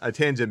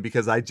tangent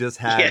because I just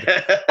had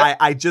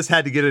I just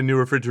had to get a new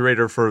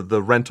refrigerator for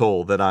the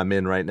rental that I'm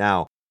in right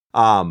now.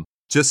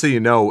 Just so you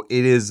know,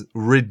 it is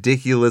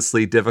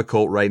ridiculously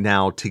difficult right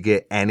now to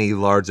get any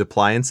large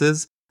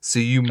appliances, so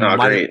you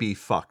might be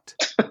fucked.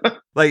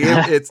 Like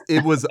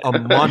it was a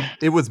month.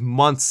 It was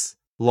months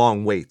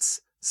long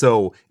waits.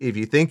 So if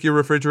you think your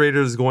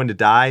refrigerator is going to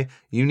die,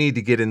 you need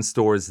to get in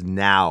stores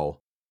now,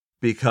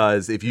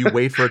 because if you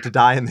wait for it to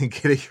die and then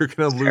get it, you're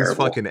gonna lose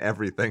fucking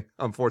everything.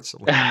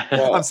 Unfortunately,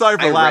 well, I'm sorry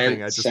for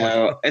laughing. It's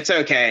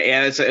okay.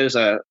 Yeah, it was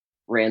a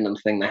random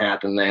thing that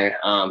happened there.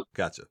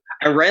 Gotcha.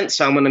 I rent,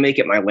 so I'm going to make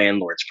it my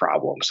landlord's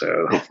problem.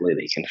 So hopefully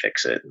they can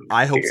fix it.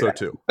 I hope so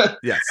too.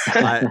 Yes,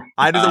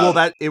 I did. Well,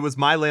 that it was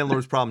my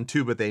landlord's problem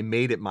too, but they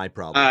made it my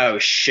problem. Oh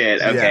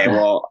shit. Okay. Yeah.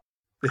 Well,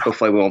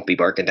 hopefully we won't be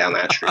barking down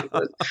that tree.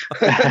 But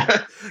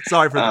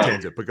sorry for the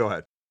tangent, but go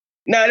ahead.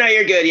 No,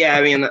 you're good. Yeah,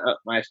 I mean,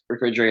 my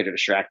refrigerator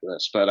distracted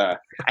us, but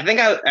I think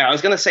I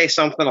was going to say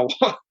something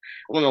along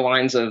the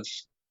lines of,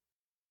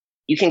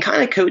 you can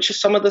kind of coach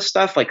some of the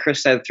stuff, like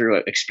Chris said,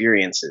 through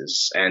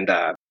experiences and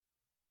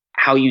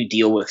how you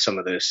deal with some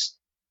of those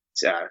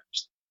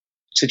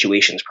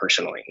situations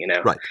personally,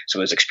 right. Some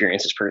of those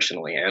experiences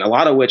personally. And a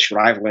lot of which,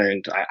 what I've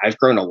learned, I've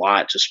grown a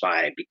lot just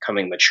by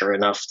becoming mature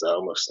enough to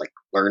almost like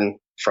learn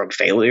from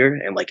failure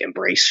and like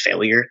embrace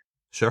failure.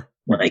 Sure.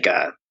 Like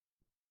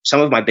some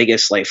of my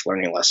biggest life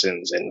learning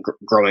lessons and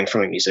growing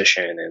from a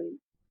musician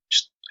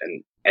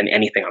and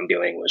anything I'm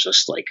doing was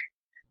just like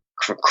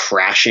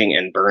crashing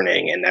and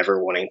burning and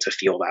never wanting to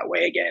feel that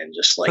way again.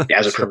 Just like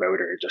as a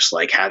promoter, just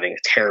like having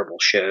terrible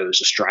shows,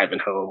 just driving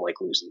home,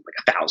 like losing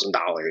like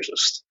 $1,000,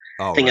 just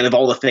thinking of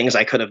all the things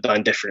I could have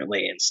done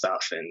differently and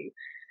stuff.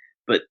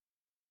 But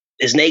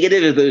as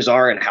negative as those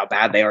are and how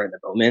bad they are in the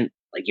moment,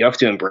 like you have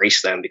to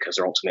embrace them because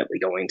they're ultimately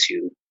going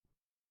to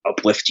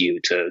uplift you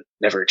to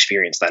never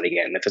experience that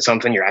again. If it's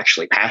something you're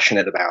actually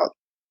passionate about,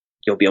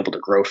 you'll be able to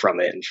grow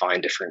from it and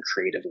find different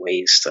creative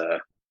ways to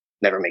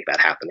never make that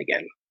happen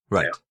again.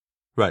 Right.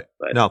 Right.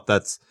 But, no,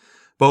 that's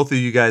both of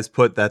you guys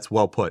that's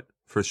well put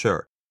for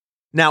sure.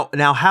 Now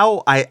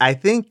how I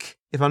think,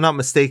 if I'm not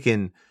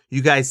mistaken,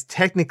 you guys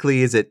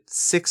technically, is it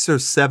 6 or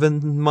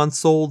 7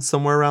 months old,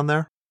 somewhere around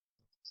there?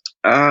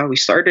 We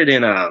started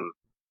in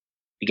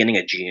beginning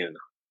of June.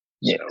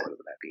 So what would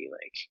that be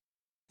like?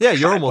 Yeah,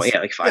 you're almost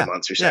like 5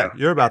 months or so. Yeah,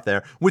 you're about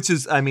there, which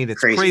is, I mean,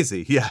 it's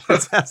crazy. Yeah,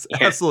 it's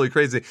absolutely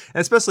crazy,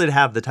 and especially to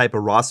have the type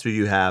of roster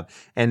you have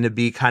and to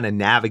be kind of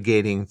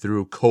navigating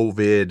through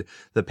COVID,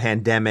 the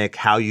pandemic,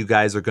 how you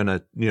guys are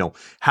gonna,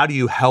 how do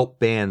you help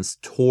bands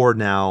tour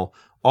now?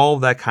 All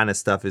of that kind of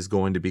stuff is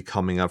going to be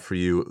coming up for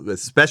you,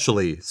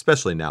 especially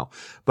now.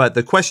 But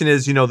the question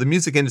is, the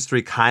music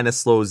industry kind of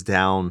slows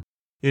down,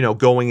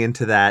 going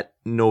into that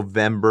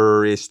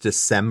November-ish,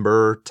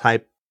 December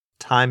type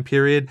time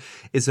period.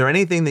 Is there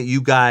anything that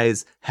you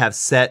guys have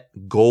set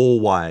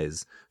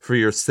goal-wise for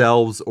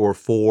yourselves or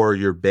for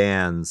your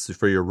bands,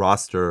 for your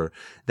roster,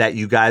 that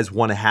you guys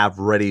want to have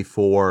ready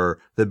for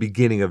the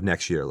beginning of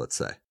next year, let's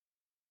say?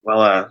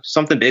 Well,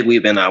 something big,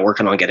 we've been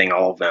working on getting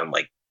all of them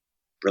like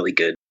really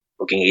good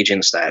booking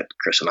agents that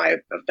Chris and I have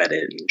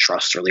vetted and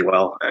trust really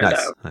well. And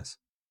nice.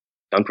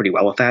 Done pretty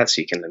well with that.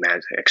 So you can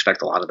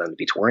expect a lot of them to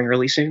be touring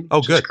really soon.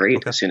 Oh, good. Is great.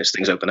 Okay. As soon as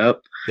things open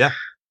up. Yeah.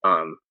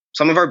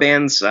 Some of our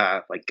bands,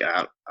 our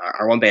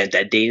one band,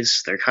 Dead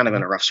Days, they're kind of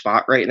in a rough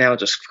spot right now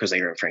just because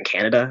they're in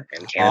Canada,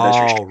 and Canada's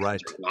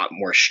restrictions are a lot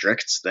more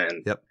strict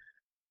than the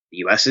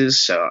US is.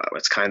 So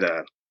it's kind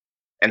of,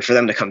 and for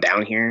them to come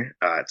down here,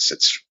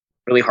 it's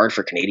really hard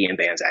for Canadian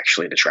bands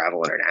actually to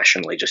travel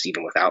internationally, just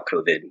even without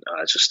COVID.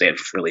 It's just they have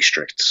really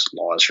strict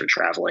laws for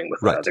traveling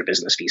with their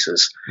business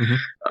visas.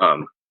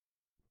 Mm-hmm.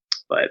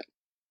 But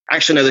I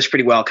actually know this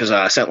pretty well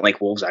because Scent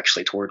Like Wolves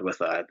actually toured with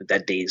the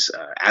Dead Days,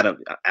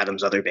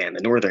 Adam's other band,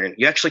 The Northern.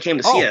 You actually came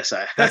to see us.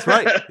 That's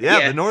right.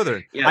 Yeah, The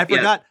Northern. Yeah, I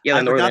forgot. Yeah,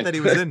 I forgot that he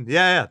was in.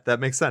 Yeah, that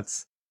makes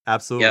sense.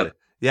 Absolutely.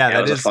 Yeah,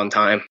 that was a fun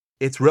time.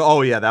 It's real.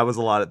 Oh yeah, that was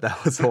a lot of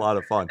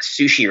fun.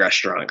 Sushi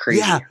restaurant,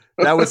 crazy. Yeah,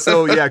 that was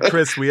so. Yeah,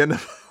 Chris, we ended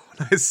up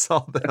when I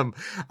saw them,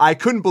 I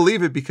couldn't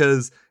believe it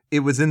because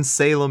it was in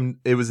Salem.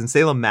 It was in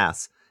Salem,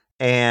 Mass,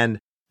 and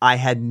I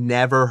had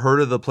never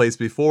heard of the place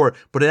before,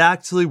 but it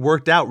actually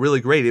worked out really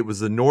great. It was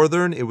the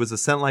Northern, it was the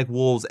Scent Like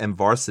Wolves, and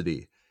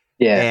Varsity.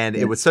 Yeah. And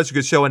it was such a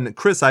good show. And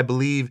Chris, I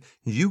believe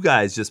you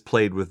guys just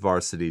played with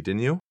Varsity,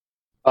 didn't you?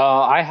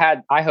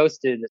 I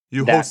hosted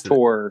that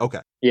tour. Okay.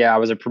 Yeah, I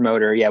was a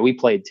promoter. Yeah, we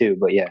played too,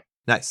 but yeah.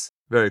 Nice.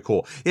 Very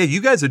cool. Yeah,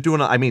 you guys are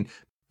doing,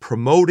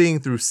 promoting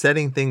through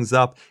setting things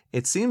up.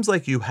 It seems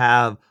like you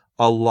have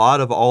a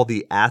lot of all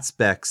the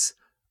aspects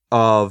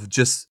of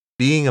just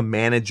being a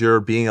manager,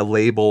 being a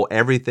label,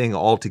 everything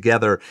all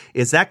together.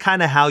 Is that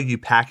kind of how you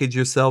package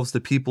yourselves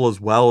to people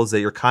as well? Is that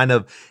you're kind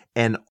of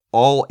an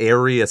all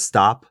area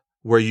stop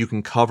where you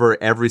can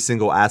cover every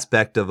single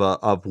aspect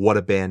of what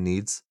a band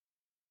needs?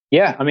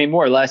 Yeah,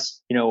 more or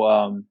less,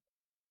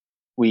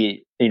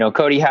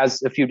 Cody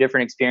has a few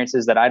different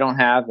experiences that I don't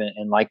have,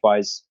 and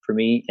likewise for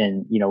me.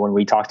 And, when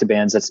we talk to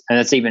bands,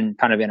 that's even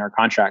kind of in our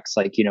contracts.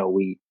 Like,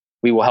 we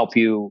will help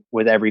you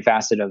with every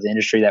facet of the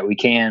industry that we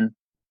can.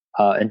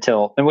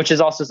 Which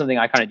is also something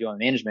I kind of do on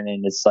management.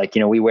 And it's like,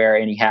 we wear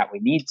any hat we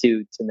need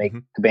to make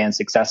the band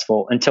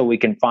successful until we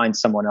can find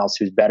someone else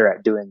who's better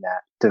at doing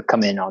that to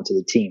come in onto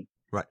the team.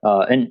 Right.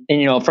 And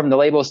from the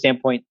label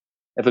standpoint,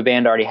 if a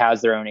band already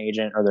has their own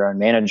agent or their own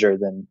manager,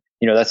 then,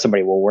 that's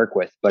somebody we'll work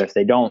with. But if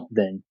they don't,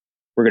 then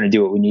we're going to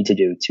do what we need to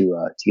do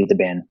to get the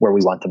band where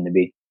we want them to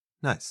be.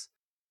 Nice.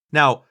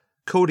 Now,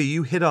 Cody,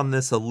 you hit on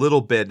this a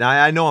little bit. Now,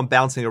 I know I'm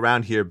bouncing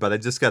around here, but I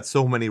just got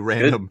so many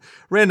random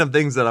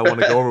things that I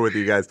want to go over with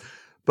you guys.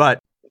 But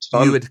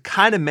you had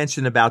kind of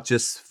mentioned about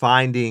just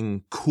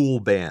finding cool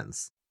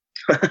bands.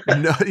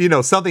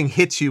 Something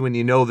hits you and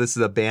this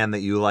is a band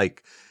that you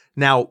like.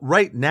 Now,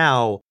 right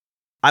now,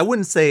 I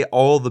wouldn't say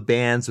all the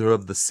bands are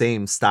of the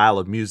same style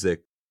of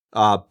music,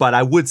 but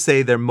I would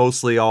say they're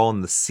mostly all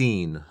in the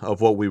scene of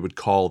what we would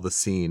call the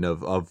scene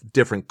of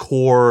different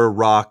core,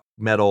 rock,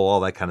 metal, all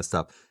that kind of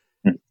stuff.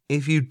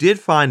 If you did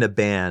find a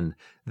band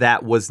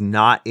that was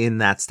not in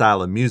that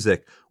style of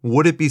music,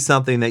 would it be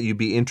something that you'd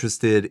be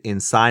interested in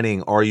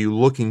signing? Are you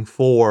looking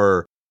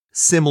for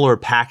similar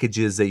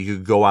packages that you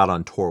could go out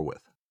on tour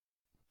with?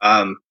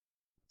 I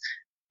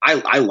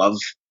love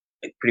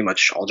pretty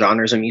much all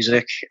genres of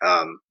music.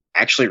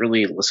 Actually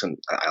really listen.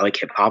 I like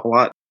hip hop a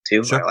lot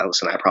too. Sure. I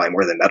listen to that probably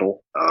more than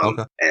metal.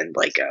 Okay. And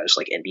just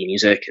like indie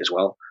music as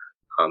well.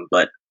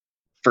 But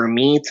for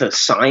me to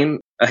sign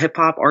a hip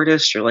hop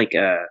artist or like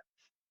a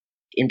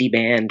indie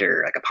band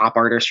or like a pop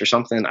artist or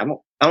something, I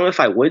don't know if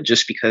I would,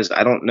 just because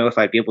I don't know if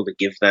I'd be able to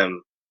give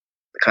them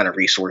the kind of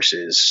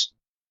resources.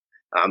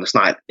 It's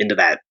not into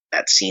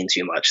that scene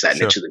too much, that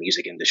niche of the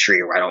music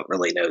industry, where I don't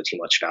really know too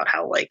much about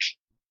how like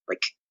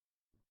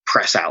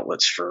press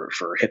outlets for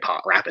hip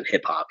hop, rap and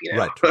hip hop,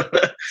 Right.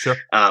 Sure.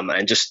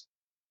 And just,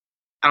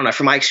 I don't know,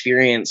 from my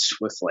experience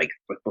with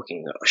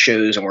booking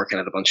shows and working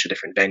at a bunch of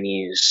different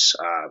venues,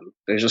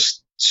 there's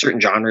just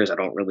certain genres I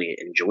don't really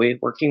enjoy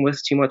working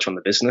with too much on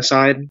the business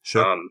side.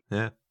 Sure.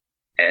 Yeah.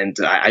 And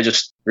I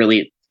just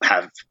really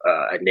have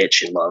a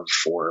niche and love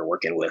for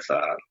working with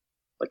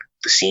like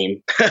the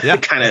scene,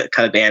 kind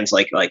of bands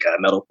like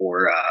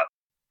metalcore,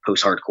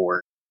 post-hardcore.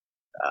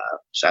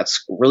 So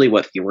that's really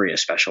what Furia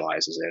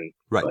specializes in.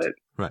 Right. But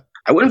right.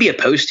 I wouldn't be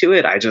opposed to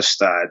it. I just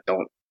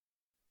don't.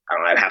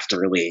 I'd have to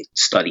really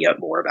study up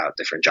more about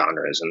different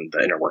genres and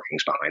the inner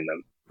workings behind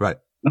them. Right.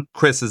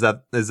 Chris, is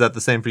that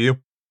the same for you?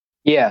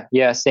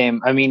 Yeah,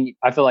 same. I mean,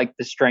 I feel like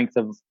the strength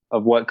of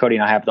what Cody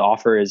and I have to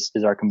offer is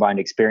our combined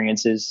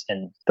experiences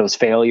and those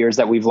failures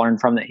that we've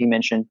learned from that he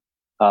mentioned.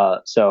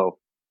 So,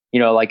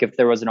 like if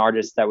there was an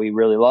artist that we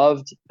really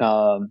loved,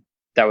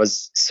 that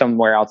was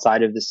somewhere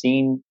outside of the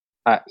scene,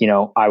 I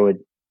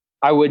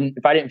wouldn't,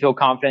 if I didn't feel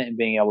confident in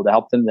being able to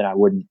help them, then I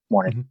wouldn't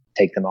want to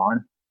take them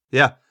on.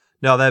 Yeah.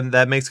 No,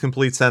 that makes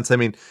complete sense. I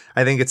mean,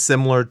 I think it's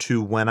similar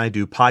to when I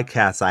do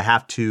podcasts. I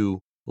have to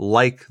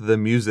like the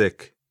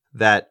music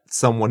that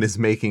someone is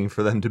making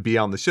for them to be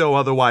on the show.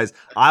 Otherwise,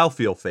 I'll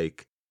feel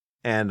fake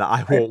and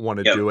I won't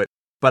want to do it.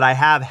 But I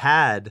have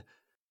had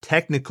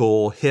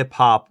technical hip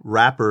hop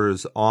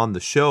rappers on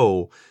the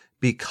show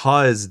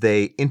because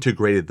they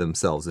integrated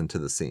themselves into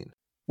the scene.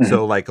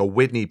 So like a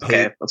Whitney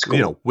Payton,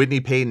 cool.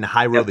 Whitney Payton,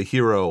 Hyro the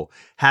Hero,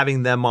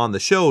 having them on the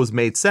shows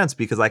made sense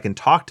because I can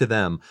talk to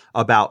them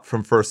about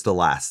From First to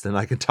Last, and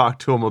I can talk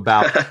to them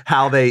about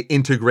how they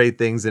integrate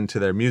things into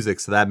their music.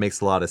 So that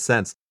makes a lot of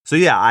sense. So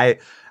yeah,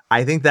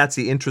 I think that's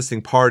the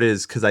interesting part,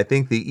 is because I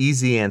think the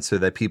easy answer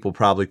that people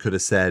probably could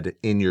have said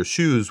in your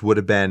shoes would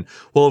have been,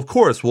 well, of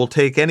course, we'll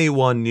take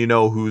anyone,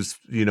 who's,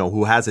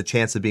 who has a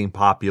chance of being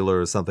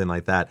popular or something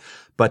like that.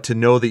 But to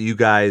know that you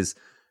guys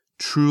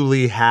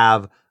truly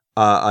have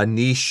a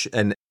niche,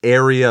 an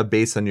area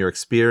based on your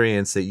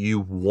experience that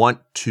you want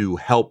to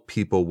help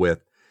people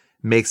with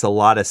makes a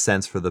lot of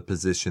sense for the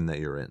position that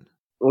you're in.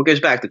 Well, it goes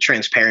back to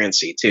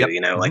transparency too.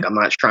 Like I'm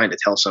not trying to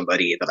tell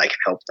somebody that I can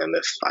help them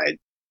if I'm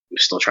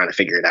still trying to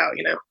figure it out,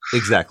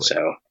 Exactly.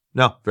 So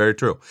no, very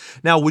true.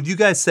 Now, would you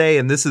guys say,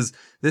 and this is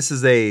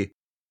a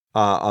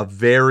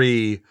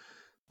very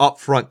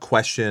upfront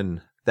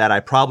question that I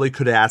probably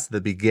could have asked at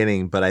the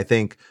beginning, but I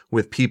think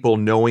with people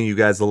knowing you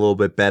guys a little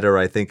bit better,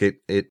 I think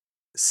it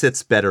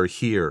sits better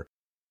here.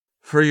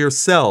 For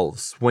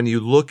yourselves, when you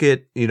look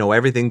at,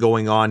 everything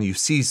going on, you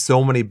see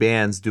so many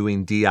bands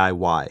doing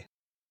DIY.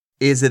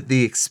 Is it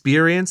the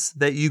experience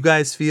that you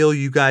guys feel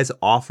you guys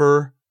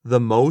offer the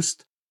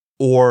most?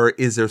 Or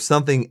is there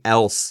something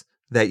else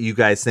that you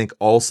guys think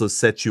also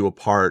sets you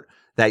apart,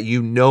 that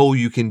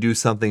you can do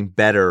something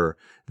better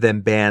than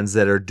bands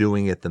that are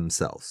doing it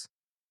themselves?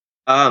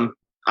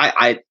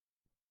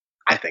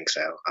 I think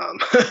so.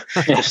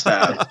 Just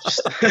to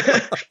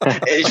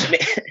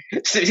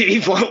be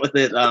blunt with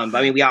it. I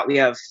mean, we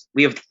have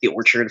the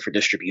Orchard for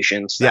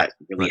distribution, so that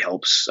really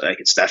helps.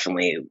 It's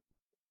definitely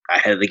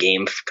ahead of the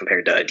game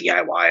compared to a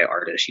DIY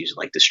artist using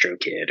like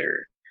DistroKid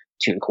or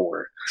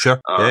TuneCore.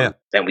 Sure.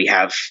 Then we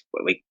have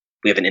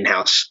an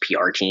in-house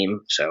PR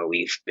team, so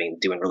we've been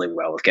doing really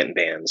well with getting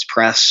bands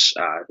press,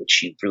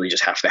 which you really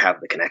just have to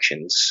have the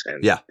connections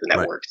and the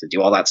network to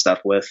do all that stuff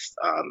with.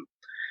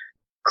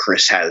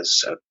 Chris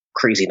has a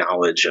crazy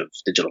knowledge of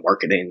digital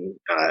marketing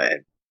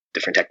and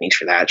different techniques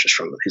for that, just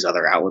from his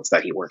other outlets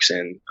that he works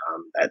in.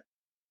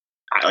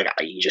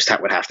 You just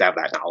would have to have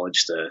that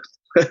knowledge to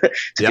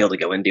be able to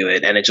go and do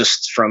it. And it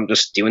just from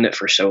just doing it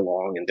for so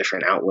long in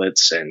different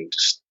outlets and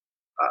just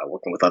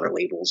working with other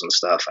labels and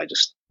stuff, I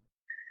just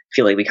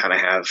feel like we kind of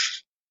have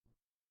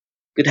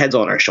good heads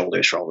on our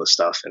shoulders for all this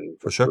stuff, and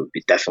for sure,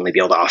 we'd definitely be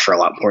able to offer a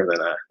lot more than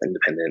an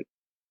independent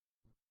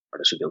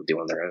artist would be able to do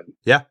on their own.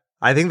 Yeah.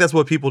 I think that's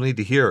what people need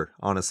to hear,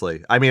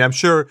 honestly. I mean, I'm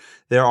sure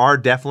there are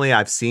definitely,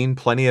 I've seen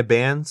plenty of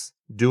bands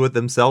do it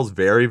themselves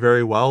very,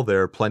 very well.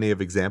 There are plenty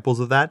of examples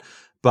of that.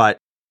 But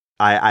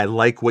I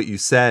like what you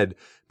said,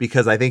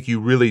 because I think you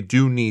really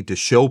do need to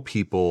show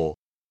people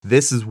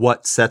this is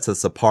what sets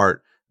us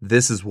apart.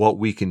 This is what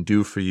we can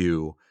do for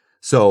you.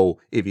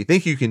 So if you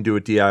think you can do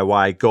it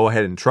DIY, go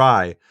ahead and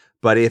try.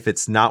 But if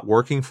it's not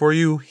working for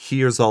you,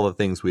 here's all the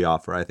things we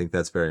offer. I think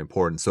that's very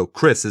important. So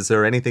Chris, is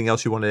there anything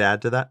else you wanted to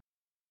add to that?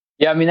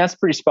 Yeah, I mean, that's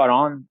pretty spot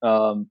on.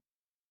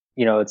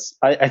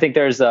 I think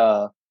there's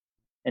an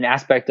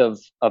aspect of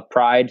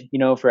pride,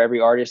 for every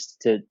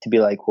artist to be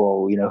like,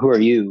 well, who are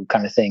you,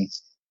 kind of thing.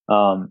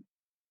 And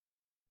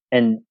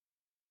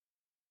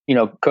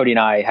Cody and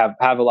I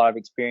have a lot of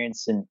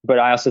experience, but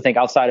I also think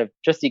outside of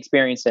just the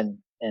experience and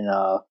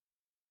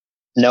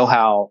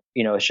know-how,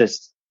 it's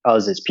just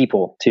us as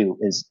people too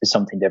is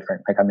something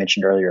different. Like I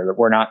mentioned earlier, that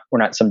we're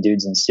not some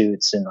dudes in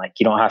suits, and like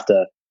you don't have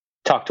to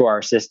talk to our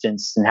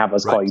assistants and have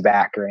us call you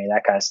back or any of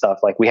that kind of stuff.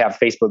 Like we have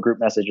Facebook group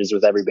messages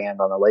with every band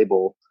on the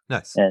label.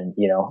 Nice. And,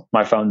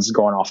 my phone's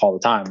going off all the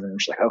time, and I'm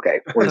just like,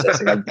 okay, what is this?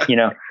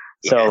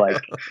 So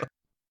like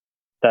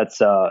that's,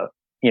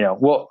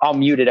 well, I'll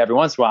mute it every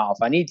once in a while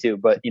if I need to,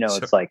 but sure.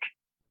 It's like,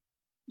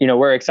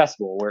 we're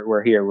accessible.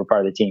 We're here. We're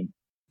part of the team.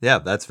 Yeah.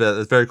 That's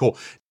very cool.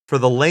 For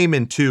the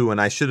layman too, and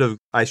I should have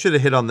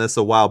hit on this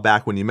a while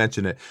back when you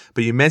mentioned it,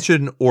 but you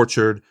mentioned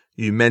Orchard,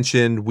 you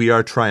mentioned We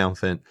Are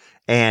Triumphant,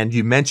 and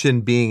you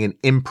mentioned being an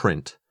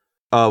imprint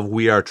of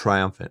We Are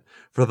Triumphant.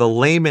 For the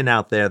layman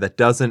out there that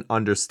doesn't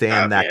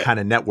understand that kind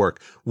of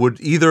network,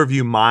 would either of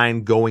you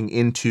mind going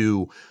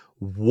into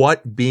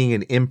what being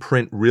an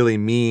imprint really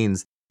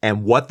means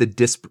and what the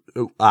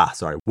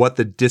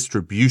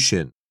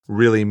distribution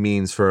really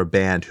means for a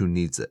band who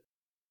needs it?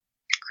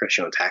 Chris,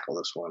 you want to tackle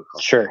this one?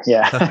 Sure.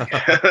 Yeah.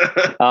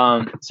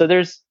 So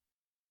I'm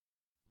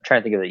trying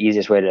trying to think of the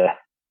easiest way to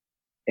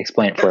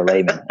explain it for a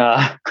layman.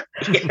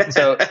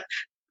 So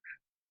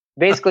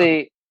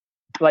basically,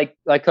 like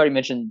Cody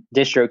mentioned,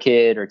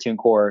 DistroKid or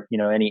TuneCore,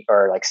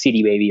 or like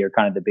CD Baby are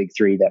kind of the big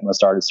three that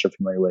most artists are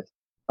familiar with.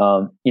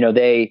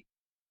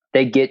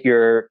 They get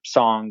your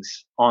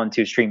songs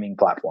onto streaming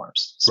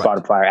platforms,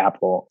 Spotify,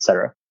 Apple,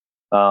 etc.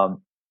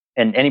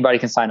 And anybody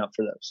can sign up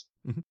for those.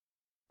 Mm-hmm.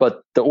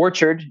 But The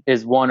Orchard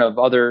is one of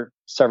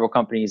several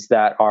companies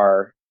that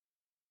are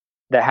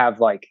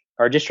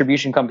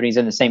distribution companies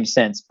in the same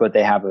sense, but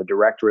they have a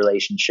direct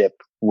relationship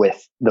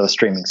with those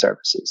streaming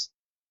services.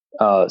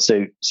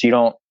 So you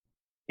don't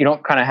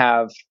kind of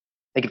have,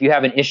 like, if you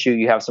have an issue,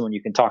 you have someone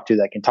you can talk to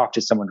that can talk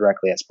to someone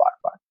directly at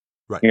Spotify.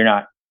 Right. You're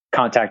not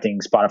contacting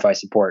Spotify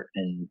support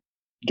and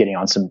getting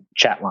on some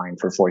chat line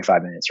for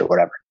 45 minutes or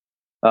whatever.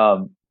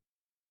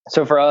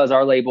 So for us,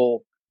 our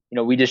label,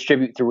 we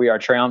distribute through We Are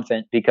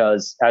Triumphant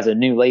because as a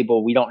new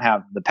label, we don't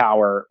have the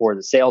power or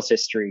the sales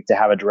history to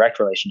have a direct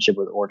relationship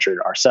with Orchard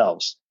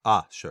ourselves.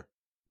 Sure.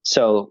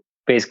 So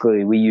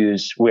basically we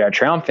use We Are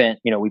Triumphant,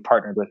 we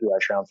partnered with We Are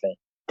Triumphant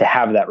to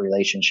have that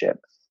relationship.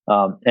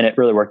 And it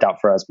really worked out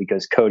for us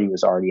because Cody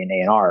was already an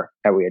A&R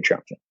at We Are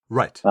Triumphant.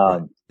 Right.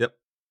 Yep.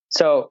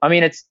 So, I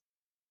mean, it's,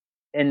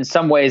 in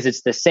some ways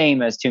it's the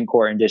same as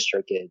TuneCore and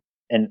DistroKid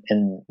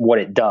and what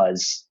it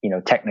does,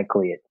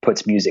 technically it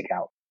puts music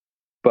out,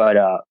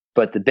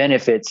 but the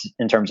benefits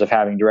in terms of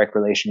having direct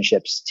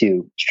relationships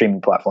to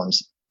streaming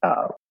platforms,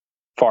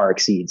 far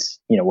exceeds,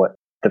 what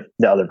the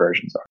other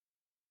versions are.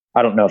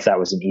 I don't know if that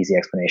was an easy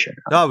explanation.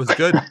 No, it was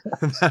good.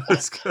 That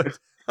was good.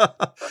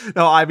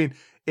 No, I mean,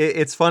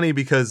 it's funny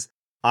because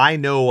I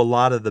know a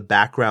lot of the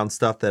background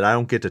stuff that I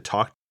don't get to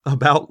talk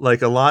about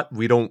like a lot.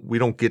 We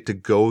don't get to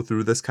go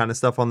through this kind of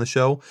stuff on the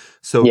show.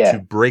 So to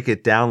break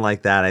it down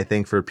like that, I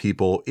think for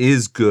people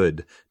is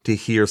good to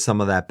hear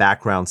some of that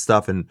background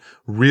stuff and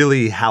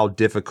really how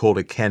difficult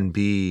it can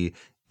be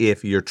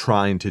if you're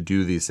trying to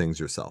do these things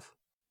yourself.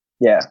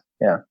 Yeah.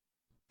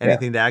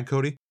 Anything to add,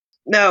 Cody?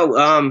 No,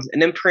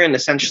 an imprint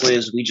essentially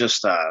is we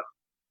just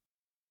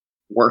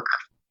work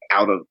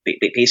out of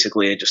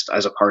basically just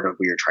as a part of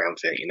We Are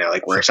Triumphant,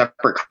 like we're a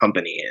separate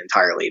company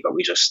entirely, but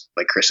we just,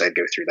 like Chris said,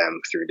 go through them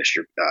through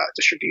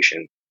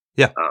distribution.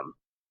 Yeah.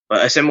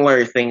 But a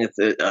similar thing with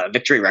the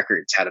Victory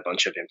Records had a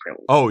bunch of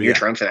imprint. We Are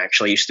Triumphant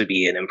actually used to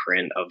be an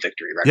imprint of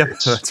Victory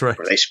Records. Yep, that's right.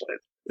 Where they split.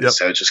 Yep.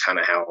 So it's just kind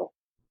of how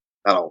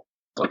that all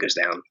goes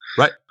down.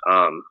 Right.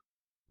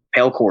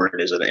 Pale Chord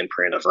is an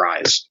imprint of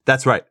Rise.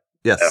 That's right.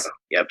 Yes.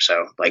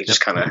 So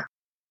just kind of.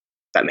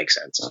 That makes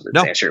sense. To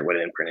answer what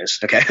an imprint is.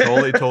 Okay.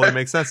 Totally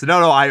makes sense.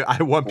 No,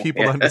 I want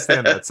people to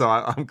understand that. So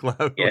I'm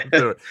glad we went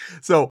through it.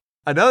 So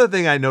another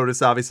thing I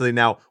noticed, obviously,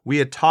 now we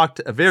had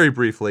talked very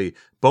briefly,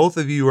 both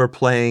of you are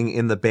playing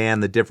in the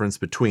band The Difference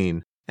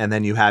Between, and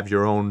then you have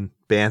your own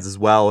bands as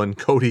well. And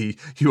Cody,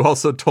 you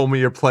also told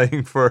me you're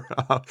playing for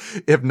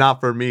If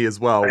Not For Me as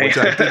well, which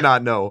I did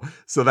not know.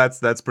 So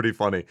that's pretty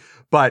funny.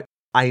 But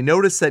I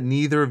noticed that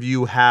neither of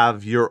you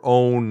have your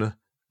own,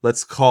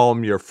 let's call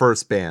them your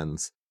first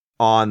bands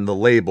on the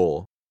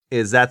label.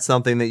 Is that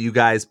something that you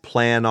guys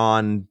plan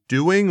on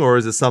doing, or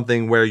is it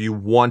something where you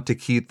want to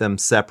keep them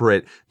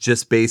separate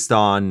just based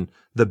on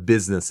the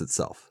business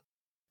itself?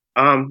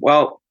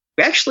 Well,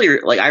 we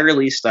actually, I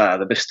released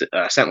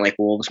the Scent Like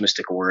Wolves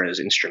Mystic Aura's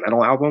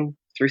instrumental album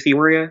through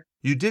Theoria.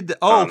 You did?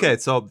 Okay.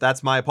 So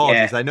that's my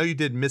apologies. Yeah. I know you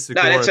did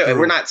Mystic Aura.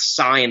 We're not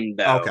signed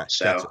though. Okay.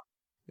 So, gotcha.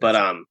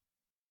 But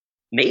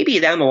maybe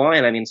down the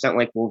line, I mean, Scent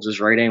Like Wolves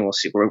is writing. We'll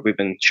see. We've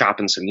been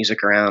chopping some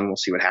music around. We'll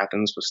see what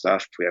happens with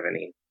stuff. If we have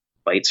any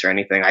bites or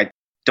anything. I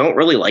don't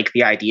really like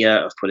the idea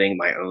of putting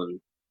my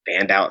own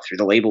band out through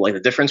the label. Like The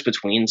Difference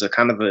Between is a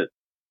kind of a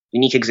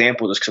unique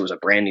example just because it was a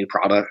brand new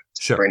product,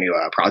 brand new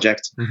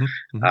project.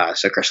 Mm-hmm.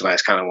 So Chris and I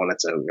just kind of wanted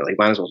to really,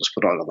 might as well just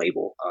put it on the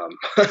label.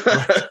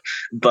 Right.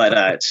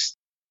 But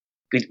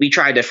we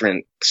try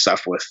different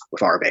stuff with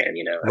our band,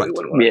 right. We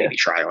wouldn't want to maybe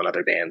try on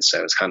other bands.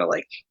 So it's kind of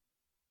like,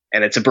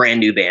 and it's a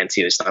brand new band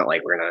too. It's not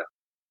like we're gonna,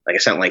 like,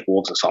 it sounded like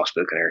Wolves and Soft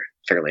Spoken are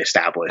fairly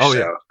established. Oh,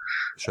 yeah.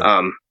 So,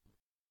 sure.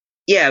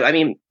 Yeah, I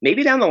mean,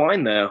 maybe down the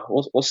line though,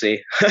 we'll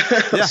see.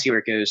 We'll see where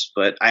it goes.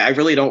 But I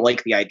really don't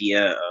like the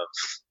idea of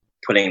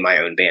putting my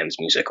own band's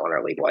music on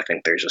our label. I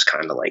think there's just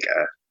kind of like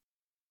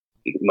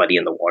a muddy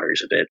in the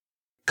waters a bit.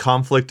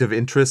 Conflict of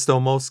interest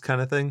almost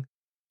kind of thing?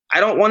 I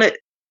don't want it.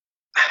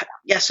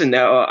 Yes and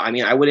no. I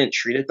mean, I wouldn't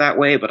treat it that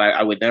way, but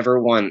I would never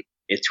want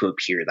it to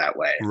appear that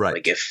way. Right.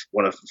 Like if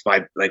one of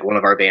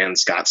our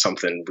bands got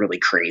something really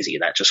crazy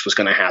that just was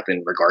going to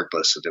happen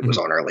regardless if it was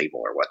on our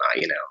label or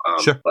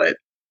whatnot, Sure. But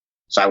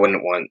so I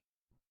wouldn't want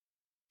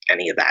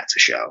any of that to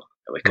show.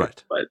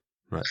 But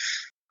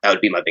that would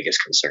be my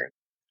biggest concern.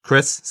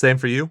 Chris, same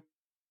for you?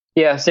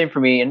 Yeah, same for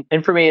me.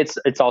 And for me,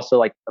 it's also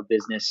like a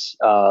business.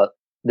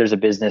 There's a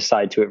business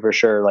side to it for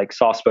sure. Like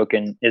Soft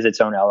Spoken is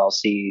its own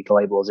LLC. The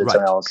label is its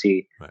own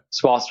LLC. Right.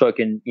 Soft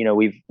Spoken,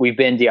 we've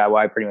been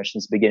DIY pretty much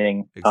since the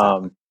beginning.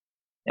 Exactly.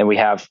 And we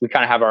kind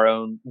of have our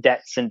own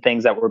debts and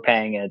things that we're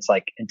paying. And it's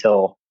like,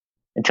 until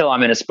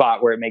I'm in a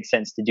spot where it makes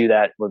sense to do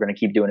that, we're going to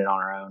keep doing it on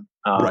our own.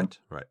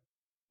 Right.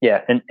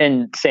 Yeah,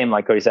 and same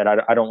like Cody said,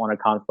 I don't want a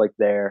conflict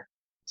there.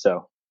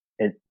 So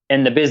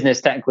and the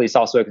business, technically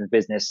Soft Spoken's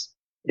business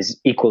is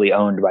equally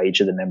owned by each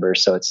of the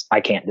members, so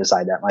I can't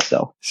decide that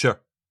myself. Sure.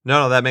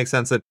 No, that makes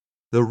sense. And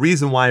the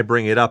reason why I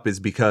bring it up is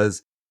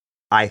because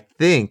I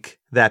think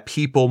that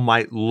people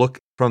might look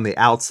from the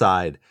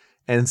outside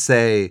and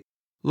say,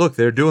 look,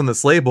 they're doing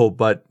this label,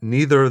 but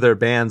neither of their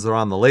bands are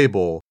on the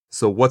label.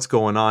 So what's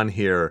going on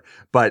here?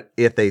 But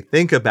if they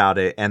think about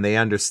it and they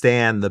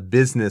understand the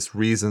business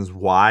reasons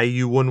why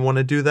you wouldn't want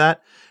to do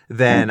that,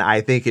 then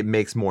I think it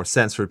makes more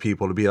sense for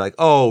people to be like,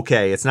 oh,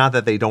 okay, it's not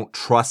that they don't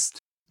trust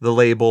the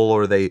label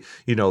or they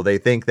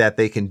think that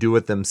they can do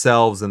it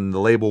themselves and the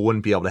label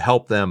wouldn't be able to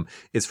help them.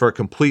 It's for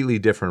completely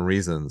different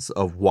reasons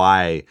of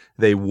why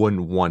they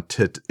wouldn't want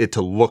it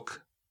to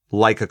look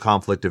like a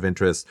conflict of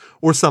interest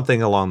or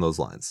something along those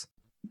lines.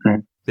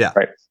 Mm-hmm. Yeah.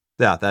 Right.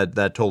 Yeah,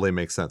 that totally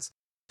makes sense.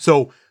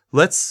 So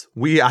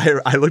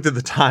I looked at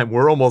the time.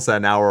 We're almost at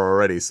an hour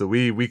already. So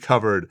we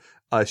covered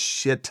a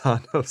shit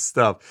ton of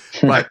stuff,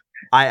 but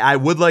I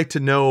would like to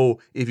know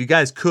if you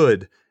guys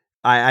could,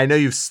 I know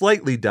you've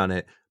slightly done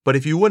it, but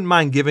if you wouldn't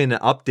mind giving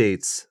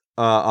updates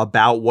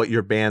about what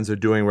your bands are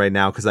doing right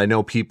now, because I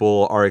know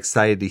people are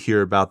excited to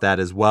hear about that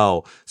as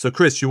well. So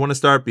Chris, you want to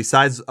start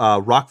besides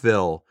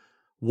Rockville?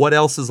 What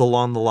else is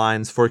along the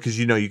lines for, because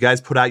you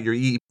guys put out your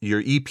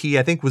EP,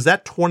 I think, was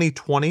that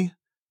 2020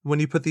 when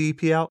you put the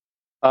EP out?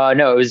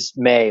 No, it was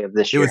May of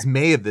this year. It was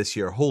May of this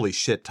year. Holy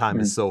shit,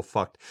 time is so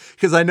fucked.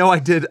 Because I know I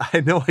did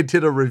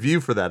a review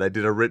for that. I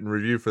did a written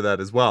review for that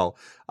as well.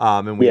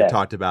 And we had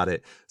talked about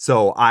it.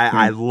 So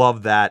I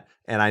love that.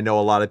 And I know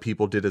a lot of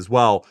people did as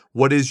well.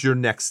 What is your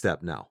next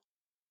step now?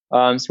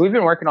 So we've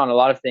been working on a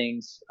lot of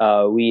things.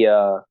 We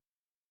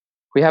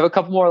have a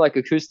couple more like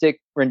acoustic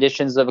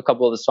renditions of a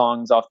couple of the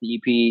songs off the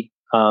EP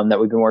that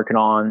we've been working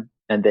on.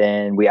 And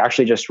then we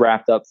actually just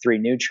wrapped up 3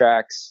 new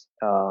tracks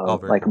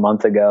like cool. a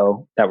month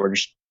ago that we're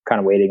just kind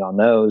of waiting on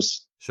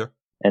those. Sure.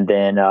 And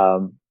then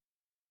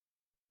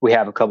we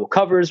have a couple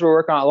covers we're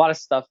working on, a lot of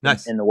stuff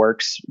in the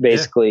works,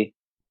 basically.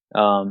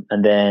 Yeah.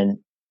 And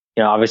then,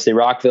 obviously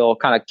Rockville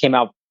kind of came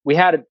out. We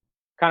had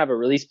kind of a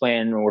release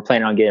plan and we're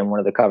planning on getting one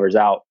of the covers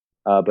out.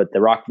 But the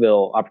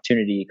Rockville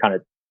opportunity kind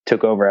of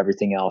took over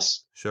everything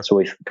else. Sure. So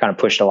we've kind of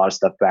pushed a lot of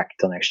stuff back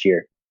until next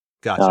year.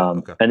 Gotcha.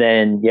 Okay. And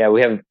then,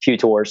 we have a few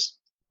tours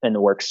in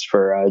the works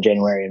for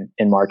January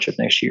and March of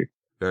next year.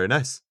 Very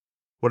nice.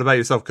 What about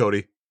yourself,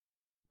 Cody?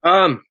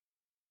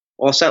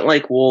 Well, Scent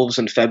Like Wolves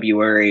in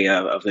February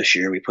of this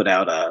year, we put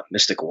out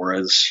Mystic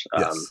Auras.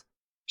 Yes.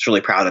 Just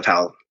really proud of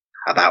how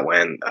that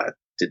went.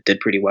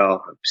 Did pretty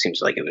well. Seems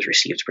like it was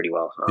received pretty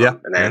well.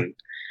 And then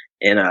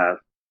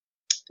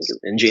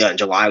in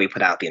July, we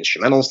put out the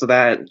instrumentals to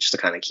that just to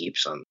kind of keep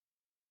some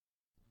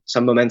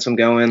momentum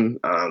going.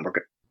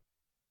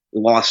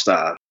 We lost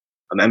a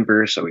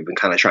member, so we've been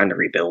kind of trying to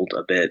rebuild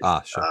a bit,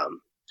 sure.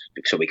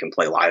 So we can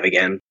play live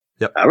again.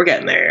 Yep. We're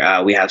getting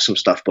there. We have some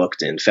stuff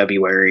booked in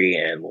February,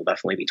 and we'll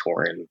definitely be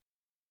touring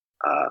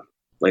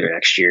later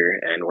next year.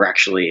 And we're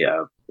actually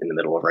in the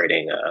middle of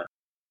writing a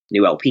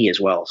new LP as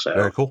well. So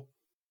very cool.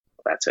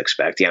 That's to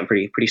expect. Yeah, I'm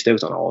pretty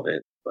stoked on all of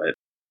it. But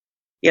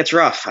yeah, it's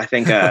rough. I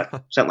think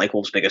Scent Like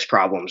Wolves' biggest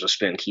problem has just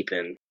been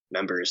keeping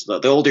members.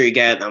 The older you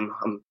get,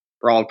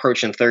 we're all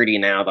approaching 30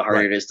 now. The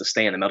harder it is to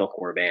stay in a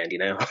metalcore band,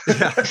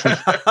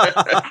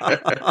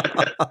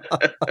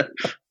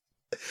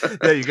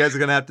 Yeah, you guys are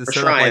gonna have to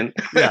set up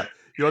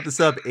you have to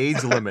set up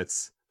age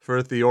limits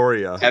for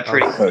Theoria. Yeah,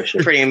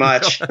 pretty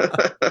much.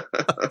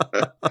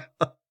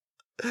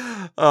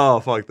 Oh,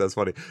 fuck, that's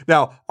funny.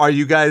 Now, are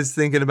you guys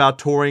thinking about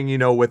touring,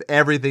 with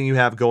everything you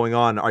have going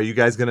on? Are you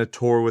guys going to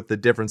tour with the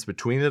difference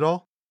between it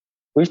all?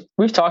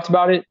 We've talked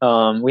about it.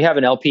 We have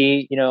an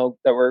LP, that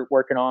we're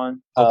working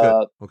on.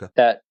 Okay.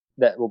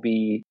 That will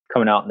be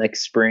coming out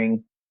next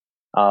spring.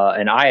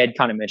 And I had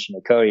kind of mentioned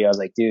to Cody, I was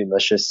like, dude,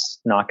 let's just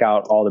knock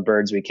out all the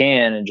birds we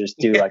can and just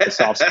do like a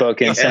soft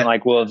spoken Scent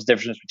Like Wolves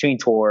difference between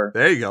tour.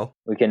 There you go.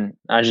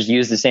 I just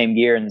use the same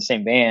gear and the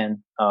same band.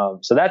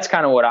 So that's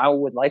kind of what I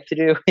would like to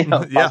do.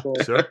 Yeah,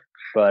 sure.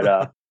 But,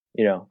 I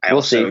we'll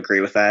also see.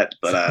 agree with that.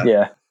 But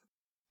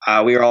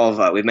we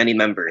have many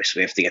members. So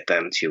we have to get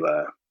them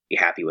to be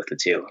happy with it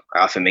too. I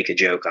often make a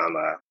joke.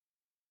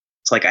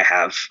 It's like I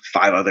have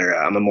 5 other.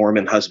 I'm a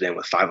Mormon husband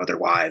with 5 other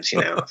wives.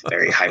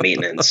 Very high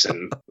maintenance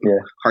and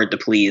hard to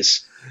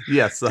please.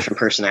 Yes, different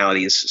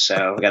personalities.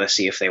 So we got to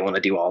see if they want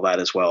to do all that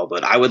as well.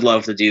 But I would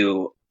love to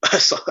do a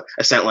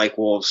Scent Like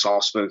Wolves,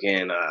 soft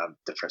spoken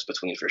difference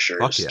between for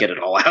sure. Just get it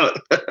all out.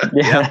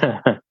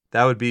 Yeah.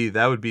 That would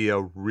be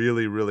a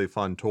really, really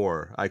fun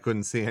tour. I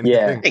couldn't see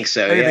anything, I think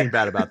so, anything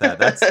bad about that.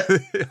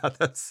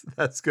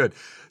 That's good.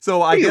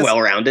 So I guess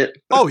well-rounded.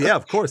 Oh yeah,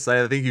 of course.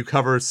 I think you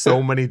cover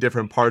so many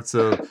different parts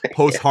of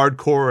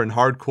post-hardcore and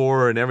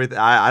hardcore and everything.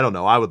 I don't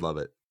know. I would love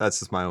it. That's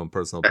just my own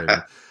personal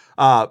opinion.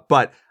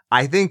 But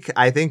I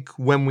think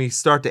when we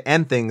start to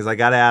end things, I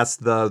got to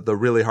ask the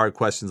really hard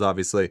questions,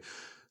 obviously.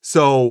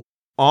 So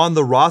on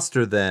the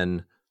roster,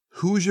 then,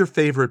 who's your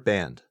favorite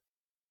band?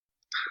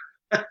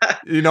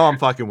 I'm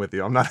fucking with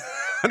you. I'm not.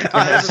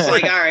 I was just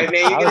like, all right,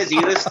 man, you're gonna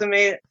do this to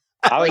me.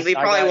 Like they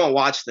probably won't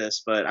watch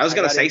this, but I was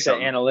going to say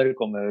something.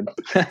 Analytical mode.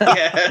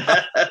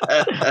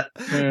 Yeah.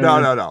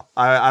 No.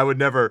 I would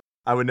never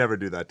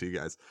do that to you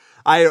guys.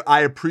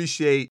 I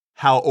appreciate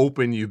how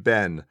open you've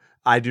been.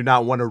 I do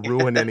not want to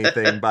ruin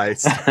anything by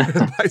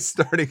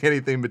starting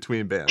anything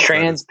between bands.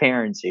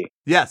 Transparency.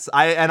 Yes,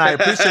 I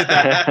appreciate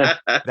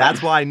that.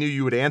 That's why I knew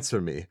you would answer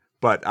me,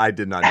 but I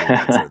did not know the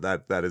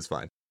answer. That is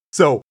fine.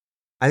 So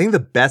I think the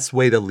best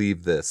way to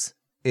leave this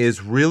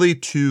is really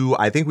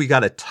I think we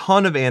got a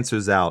ton of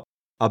answers out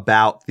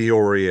about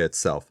Theoria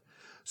itself.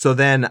 So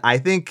then I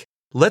think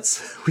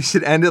we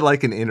should end it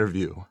like an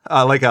interview,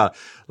 like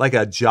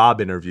a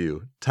job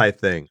interview type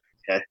thing.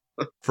 Okay.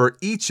 For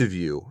each of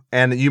you,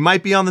 and you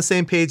might be on the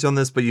same page on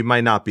this, but you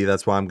might not be.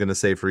 That's why I'm going to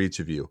say for each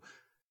of you,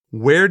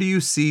 where do you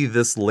see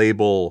this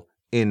label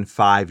in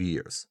 5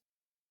 years?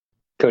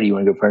 Cody, you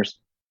want to go first?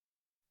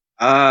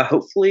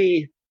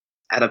 Hopefully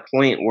at a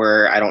point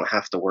where I don't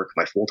have to work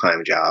my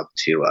full-time job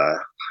to,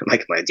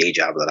 like my day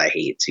job that I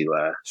hate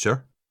to,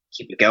 sure,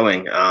 keep it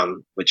going.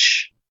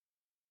 Which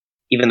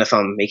even if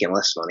I'm making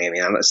less money, I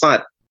mean, it's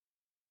not,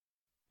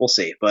 we'll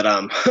see, but,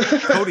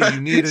 Cody,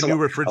 you need a new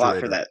refrigerator. A lot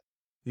for that.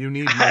 You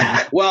need money.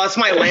 Well, it's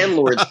my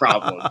landlord's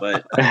problem,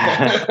 but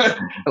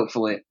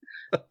hopefully.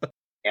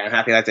 Yeah, I'm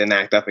happy that didn't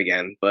act up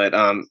again. But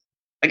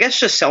I guess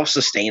just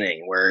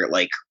self-sustaining, where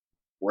like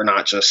we're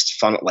not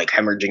just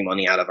hemorrhaging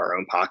money out of our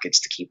own pockets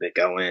to keep it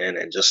going,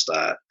 and just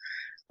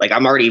like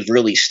I'm already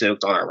really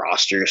stoked on our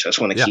roster, so I just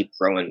want to keep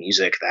growing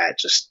music that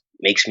just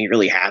makes me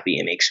really happy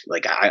and makes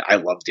like I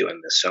love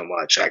doing this so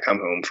much. I come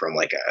home from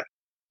like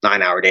a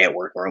 9-hour day at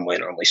work where I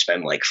normally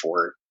spend like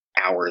 4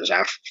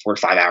 to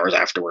 5 hours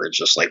afterwards,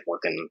 just like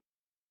working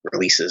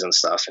releases and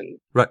stuff, and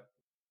right.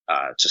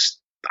 I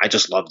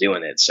just love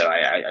doing it. So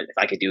if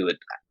I could do it,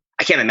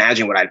 I can't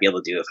imagine what I'd be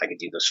able to do if I could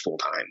do this full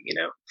time, you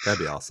know? That'd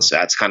be awesome. So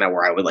that's kind of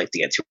where I would like to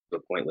get to a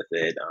point with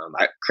it.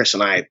 Chris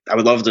and I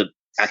would love to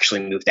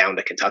actually move down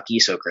to Kentucky.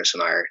 So Chris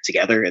and I are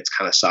together. It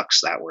kind of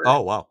sucks that we're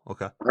oh wow,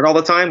 okay, all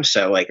the time.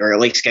 So like, or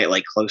at least get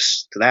like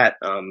close to that.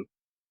 I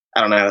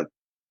don't know.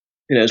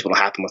 Who knows what'll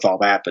happen with all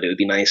that, but it would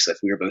be nice if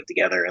we were both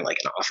together in like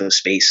an office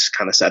space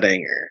kind of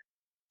setting or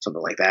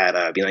something like that.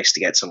 It'd be nice to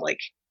get some like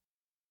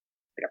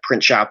a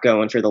print shop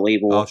going for the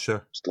label. Oh,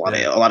 sure. Just a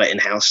lot of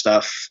in-house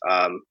stuff.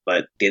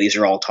 But these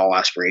are all tall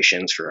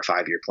aspirations for a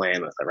 5-year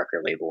plan with a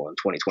record label in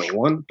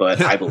 2021.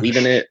 But I believe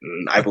in it,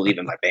 and I believe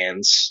in my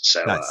bands.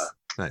 So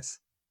nice.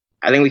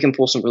 I think we can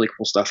pull some really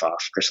cool stuff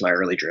off. Chris and I are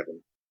really driven.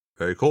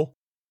 Very cool.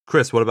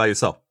 Chris, what about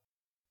yourself?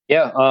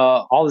 Yeah,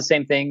 all the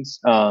same things.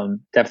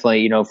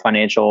 Definitely,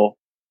 financial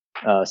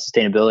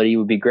sustainability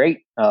would be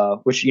great.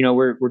 Which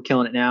we're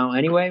killing it now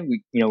anyway.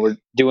 We're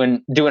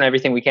doing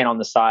everything we can on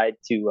the side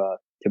to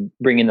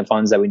bring in the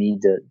funds that we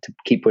need to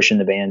keep pushing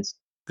the bands.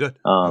 Good.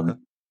 Okay.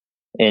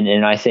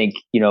 And I think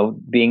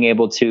being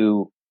able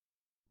to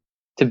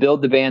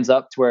build the bands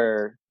up to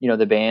where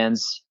the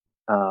bands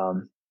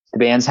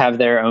have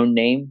their own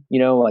name,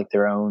 like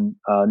their own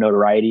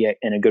notoriety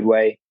in a good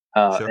way.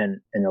 Sure.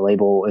 And the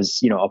label is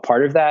a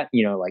part of that.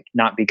 Like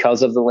not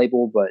because of the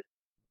label, but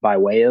by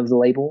way of the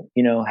label.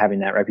 Having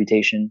that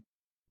reputation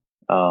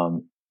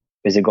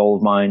is a goal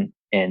of mine,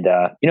 and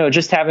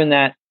just having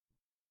that.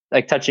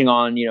 Like touching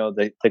on,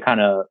 the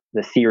kind of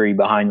the theory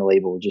behind the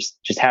label, just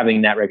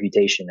having that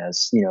reputation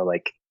as,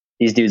 like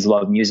these dudes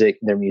love music,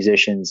 they're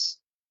musicians,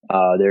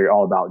 they're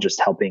all about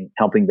just helping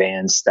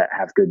bands that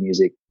have good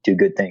music do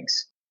good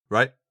things.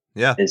 Right.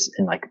 Yeah.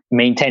 And like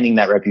maintaining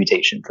that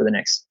reputation for the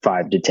next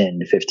 5 to 10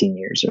 to 15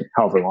 years or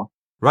however long.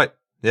 Right.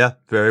 Yeah.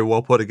 Very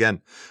well put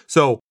again.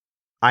 So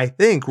I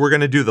think we're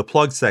going to do the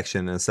plug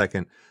section in a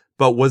second,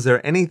 but was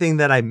there anything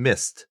that I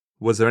missed?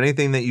 Was there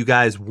anything that you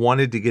guys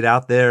wanted to get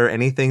out there?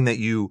 Anything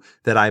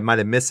that I might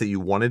have missed that you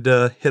wanted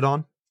to hit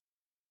on?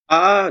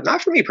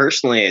 Not for me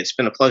personally. It's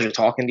been a pleasure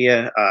talking to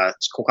you.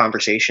 It's cool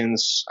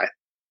conversations.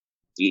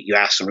 You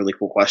asked some really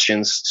cool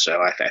questions,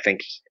 so I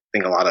think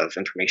a lot of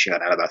information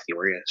got out about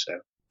Theoria. So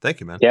thank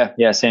you, man.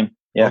 Yeah, same.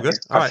 Yeah, good.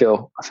 I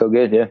feel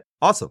good. Yeah.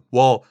 Awesome.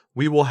 Well,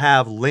 we will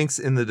have links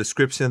in the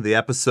description of the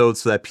episode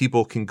so that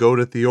people can go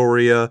to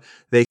Theoria.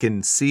 They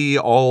can see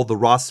all the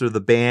roster of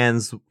the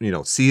bands,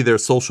 see their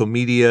social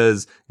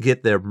medias,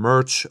 get their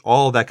merch,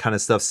 all that kind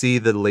of stuff, see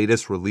the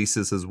latest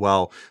releases as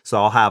well. So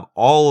I'll have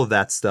all of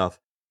that stuff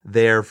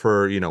there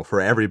for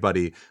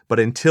everybody. But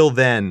until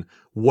then,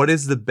 what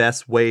is the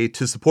best way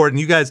to support? And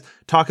you guys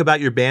talk about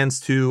your bands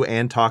too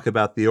and talk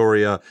about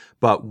Theoria,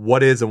 but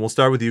and we'll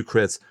start with you,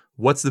 Chris,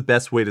 what's the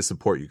best way to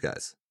support you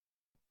guys?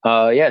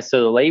 So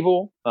the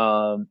label,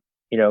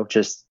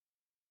 just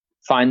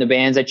find the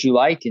bands that you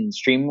like and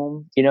stream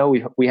them.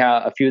 We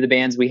have a few of the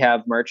bands, we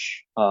have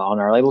merch on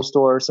our label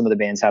store. Some of the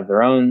bands have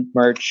their own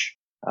merch.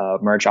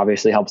 Merch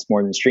obviously helps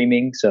more than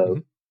streaming. So,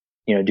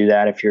 do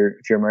that if you're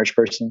a merch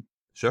person.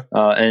 Sure.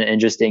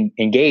 And just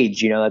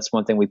engage, that's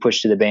one thing we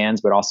push to the bands,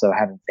 but also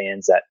having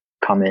fans that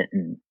comment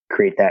and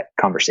create that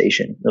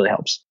conversation really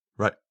helps.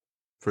 Right.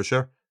 For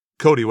sure.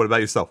 Cody, what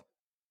about yourself?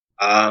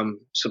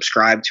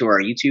 Subscribe to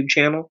our YouTube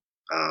channel.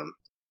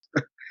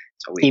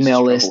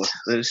 Email list.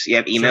 You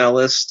have email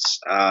lists.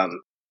 And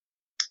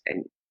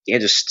yeah,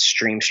 just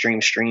stream.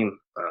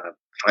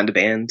 Find a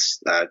band.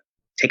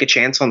 Take a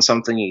chance on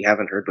something you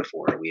haven't heard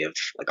before. We have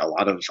like a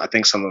lot of, I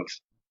think, some of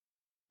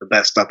the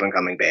best up and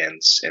coming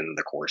bands in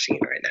the core scene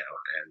right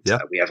now,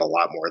 and we have a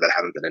lot more that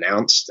haven't been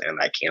announced, and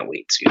I can't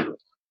wait to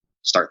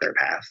start their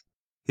path.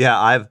 Yeah,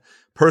 I've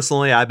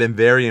been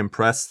very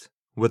impressed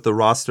with the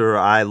roster.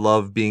 I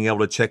love being able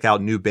to check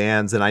out new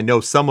bands, and I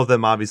know some of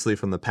them obviously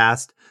from the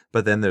past,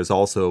 but then there's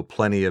also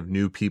plenty of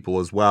new people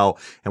as well.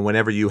 And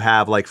whenever you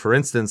have, like, for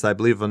instance, I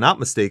believe if I'm not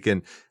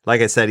mistaken,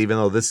 like I said, even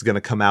though this is going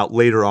to come out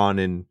later on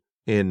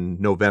in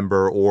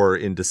November or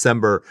in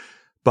December,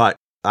 but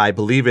I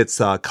believe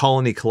it's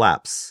Colony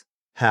Collapse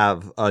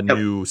have a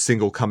new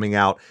single coming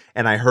out,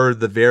 and I heard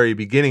the very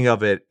beginning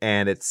of it,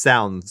 and it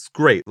sounds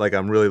great. Like,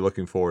 I'm really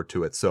looking forward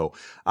to it. So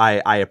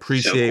I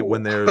appreciate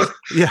when there's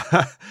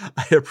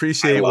I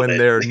appreciate when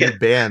there are new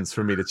bands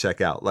for me to check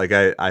out. Like,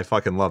 I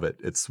fucking love it.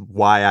 It's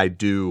why I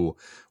do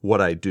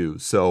what I do.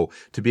 So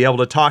to be able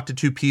to talk to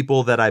two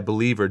people that I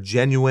believe are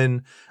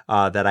genuine,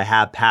 that I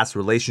have past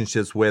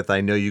relationships with, I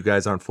know you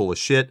guys aren't full of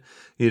shit.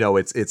 You know,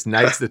 it's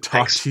nice to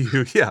talk to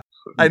you. Yeah.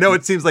 I know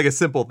it seems like a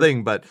simple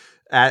thing, but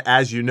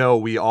as you know,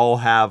 we all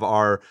have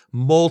our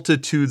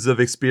multitudes of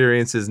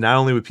experiences, not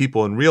only with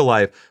people in real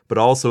life, but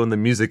also in the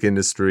music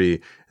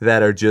industry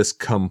that are just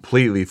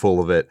completely full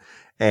of it.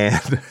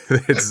 And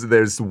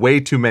there's way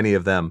too many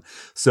of them.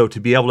 So to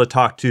be able to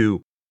talk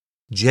to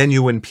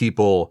genuine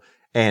people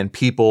and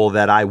people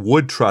that I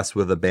would trust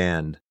with a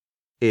band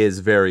is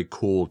very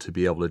cool to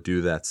be able to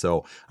do that.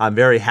 So I'm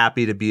very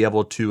happy to be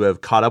able to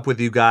have caught up with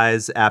you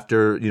guys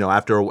after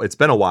it's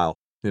been a while.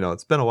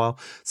 It's been a while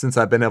since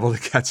I've been able to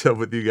catch up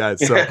with you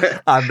guys. So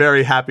I'm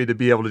very happy to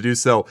be able to do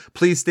so.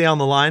 Please stay on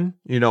the line.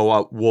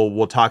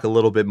 We'll talk a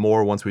little bit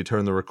more once we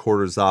turn the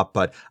recorders off,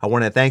 but I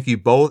want to thank you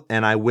both,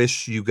 and I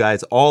wish you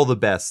guys all the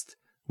best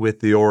with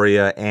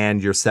Theoria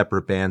and your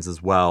separate bands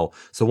as well.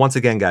 So once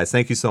again, guys,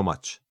 thank you so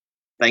much.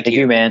 Thank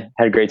you, man.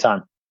 Had a great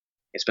time.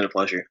 It's been a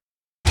pleasure.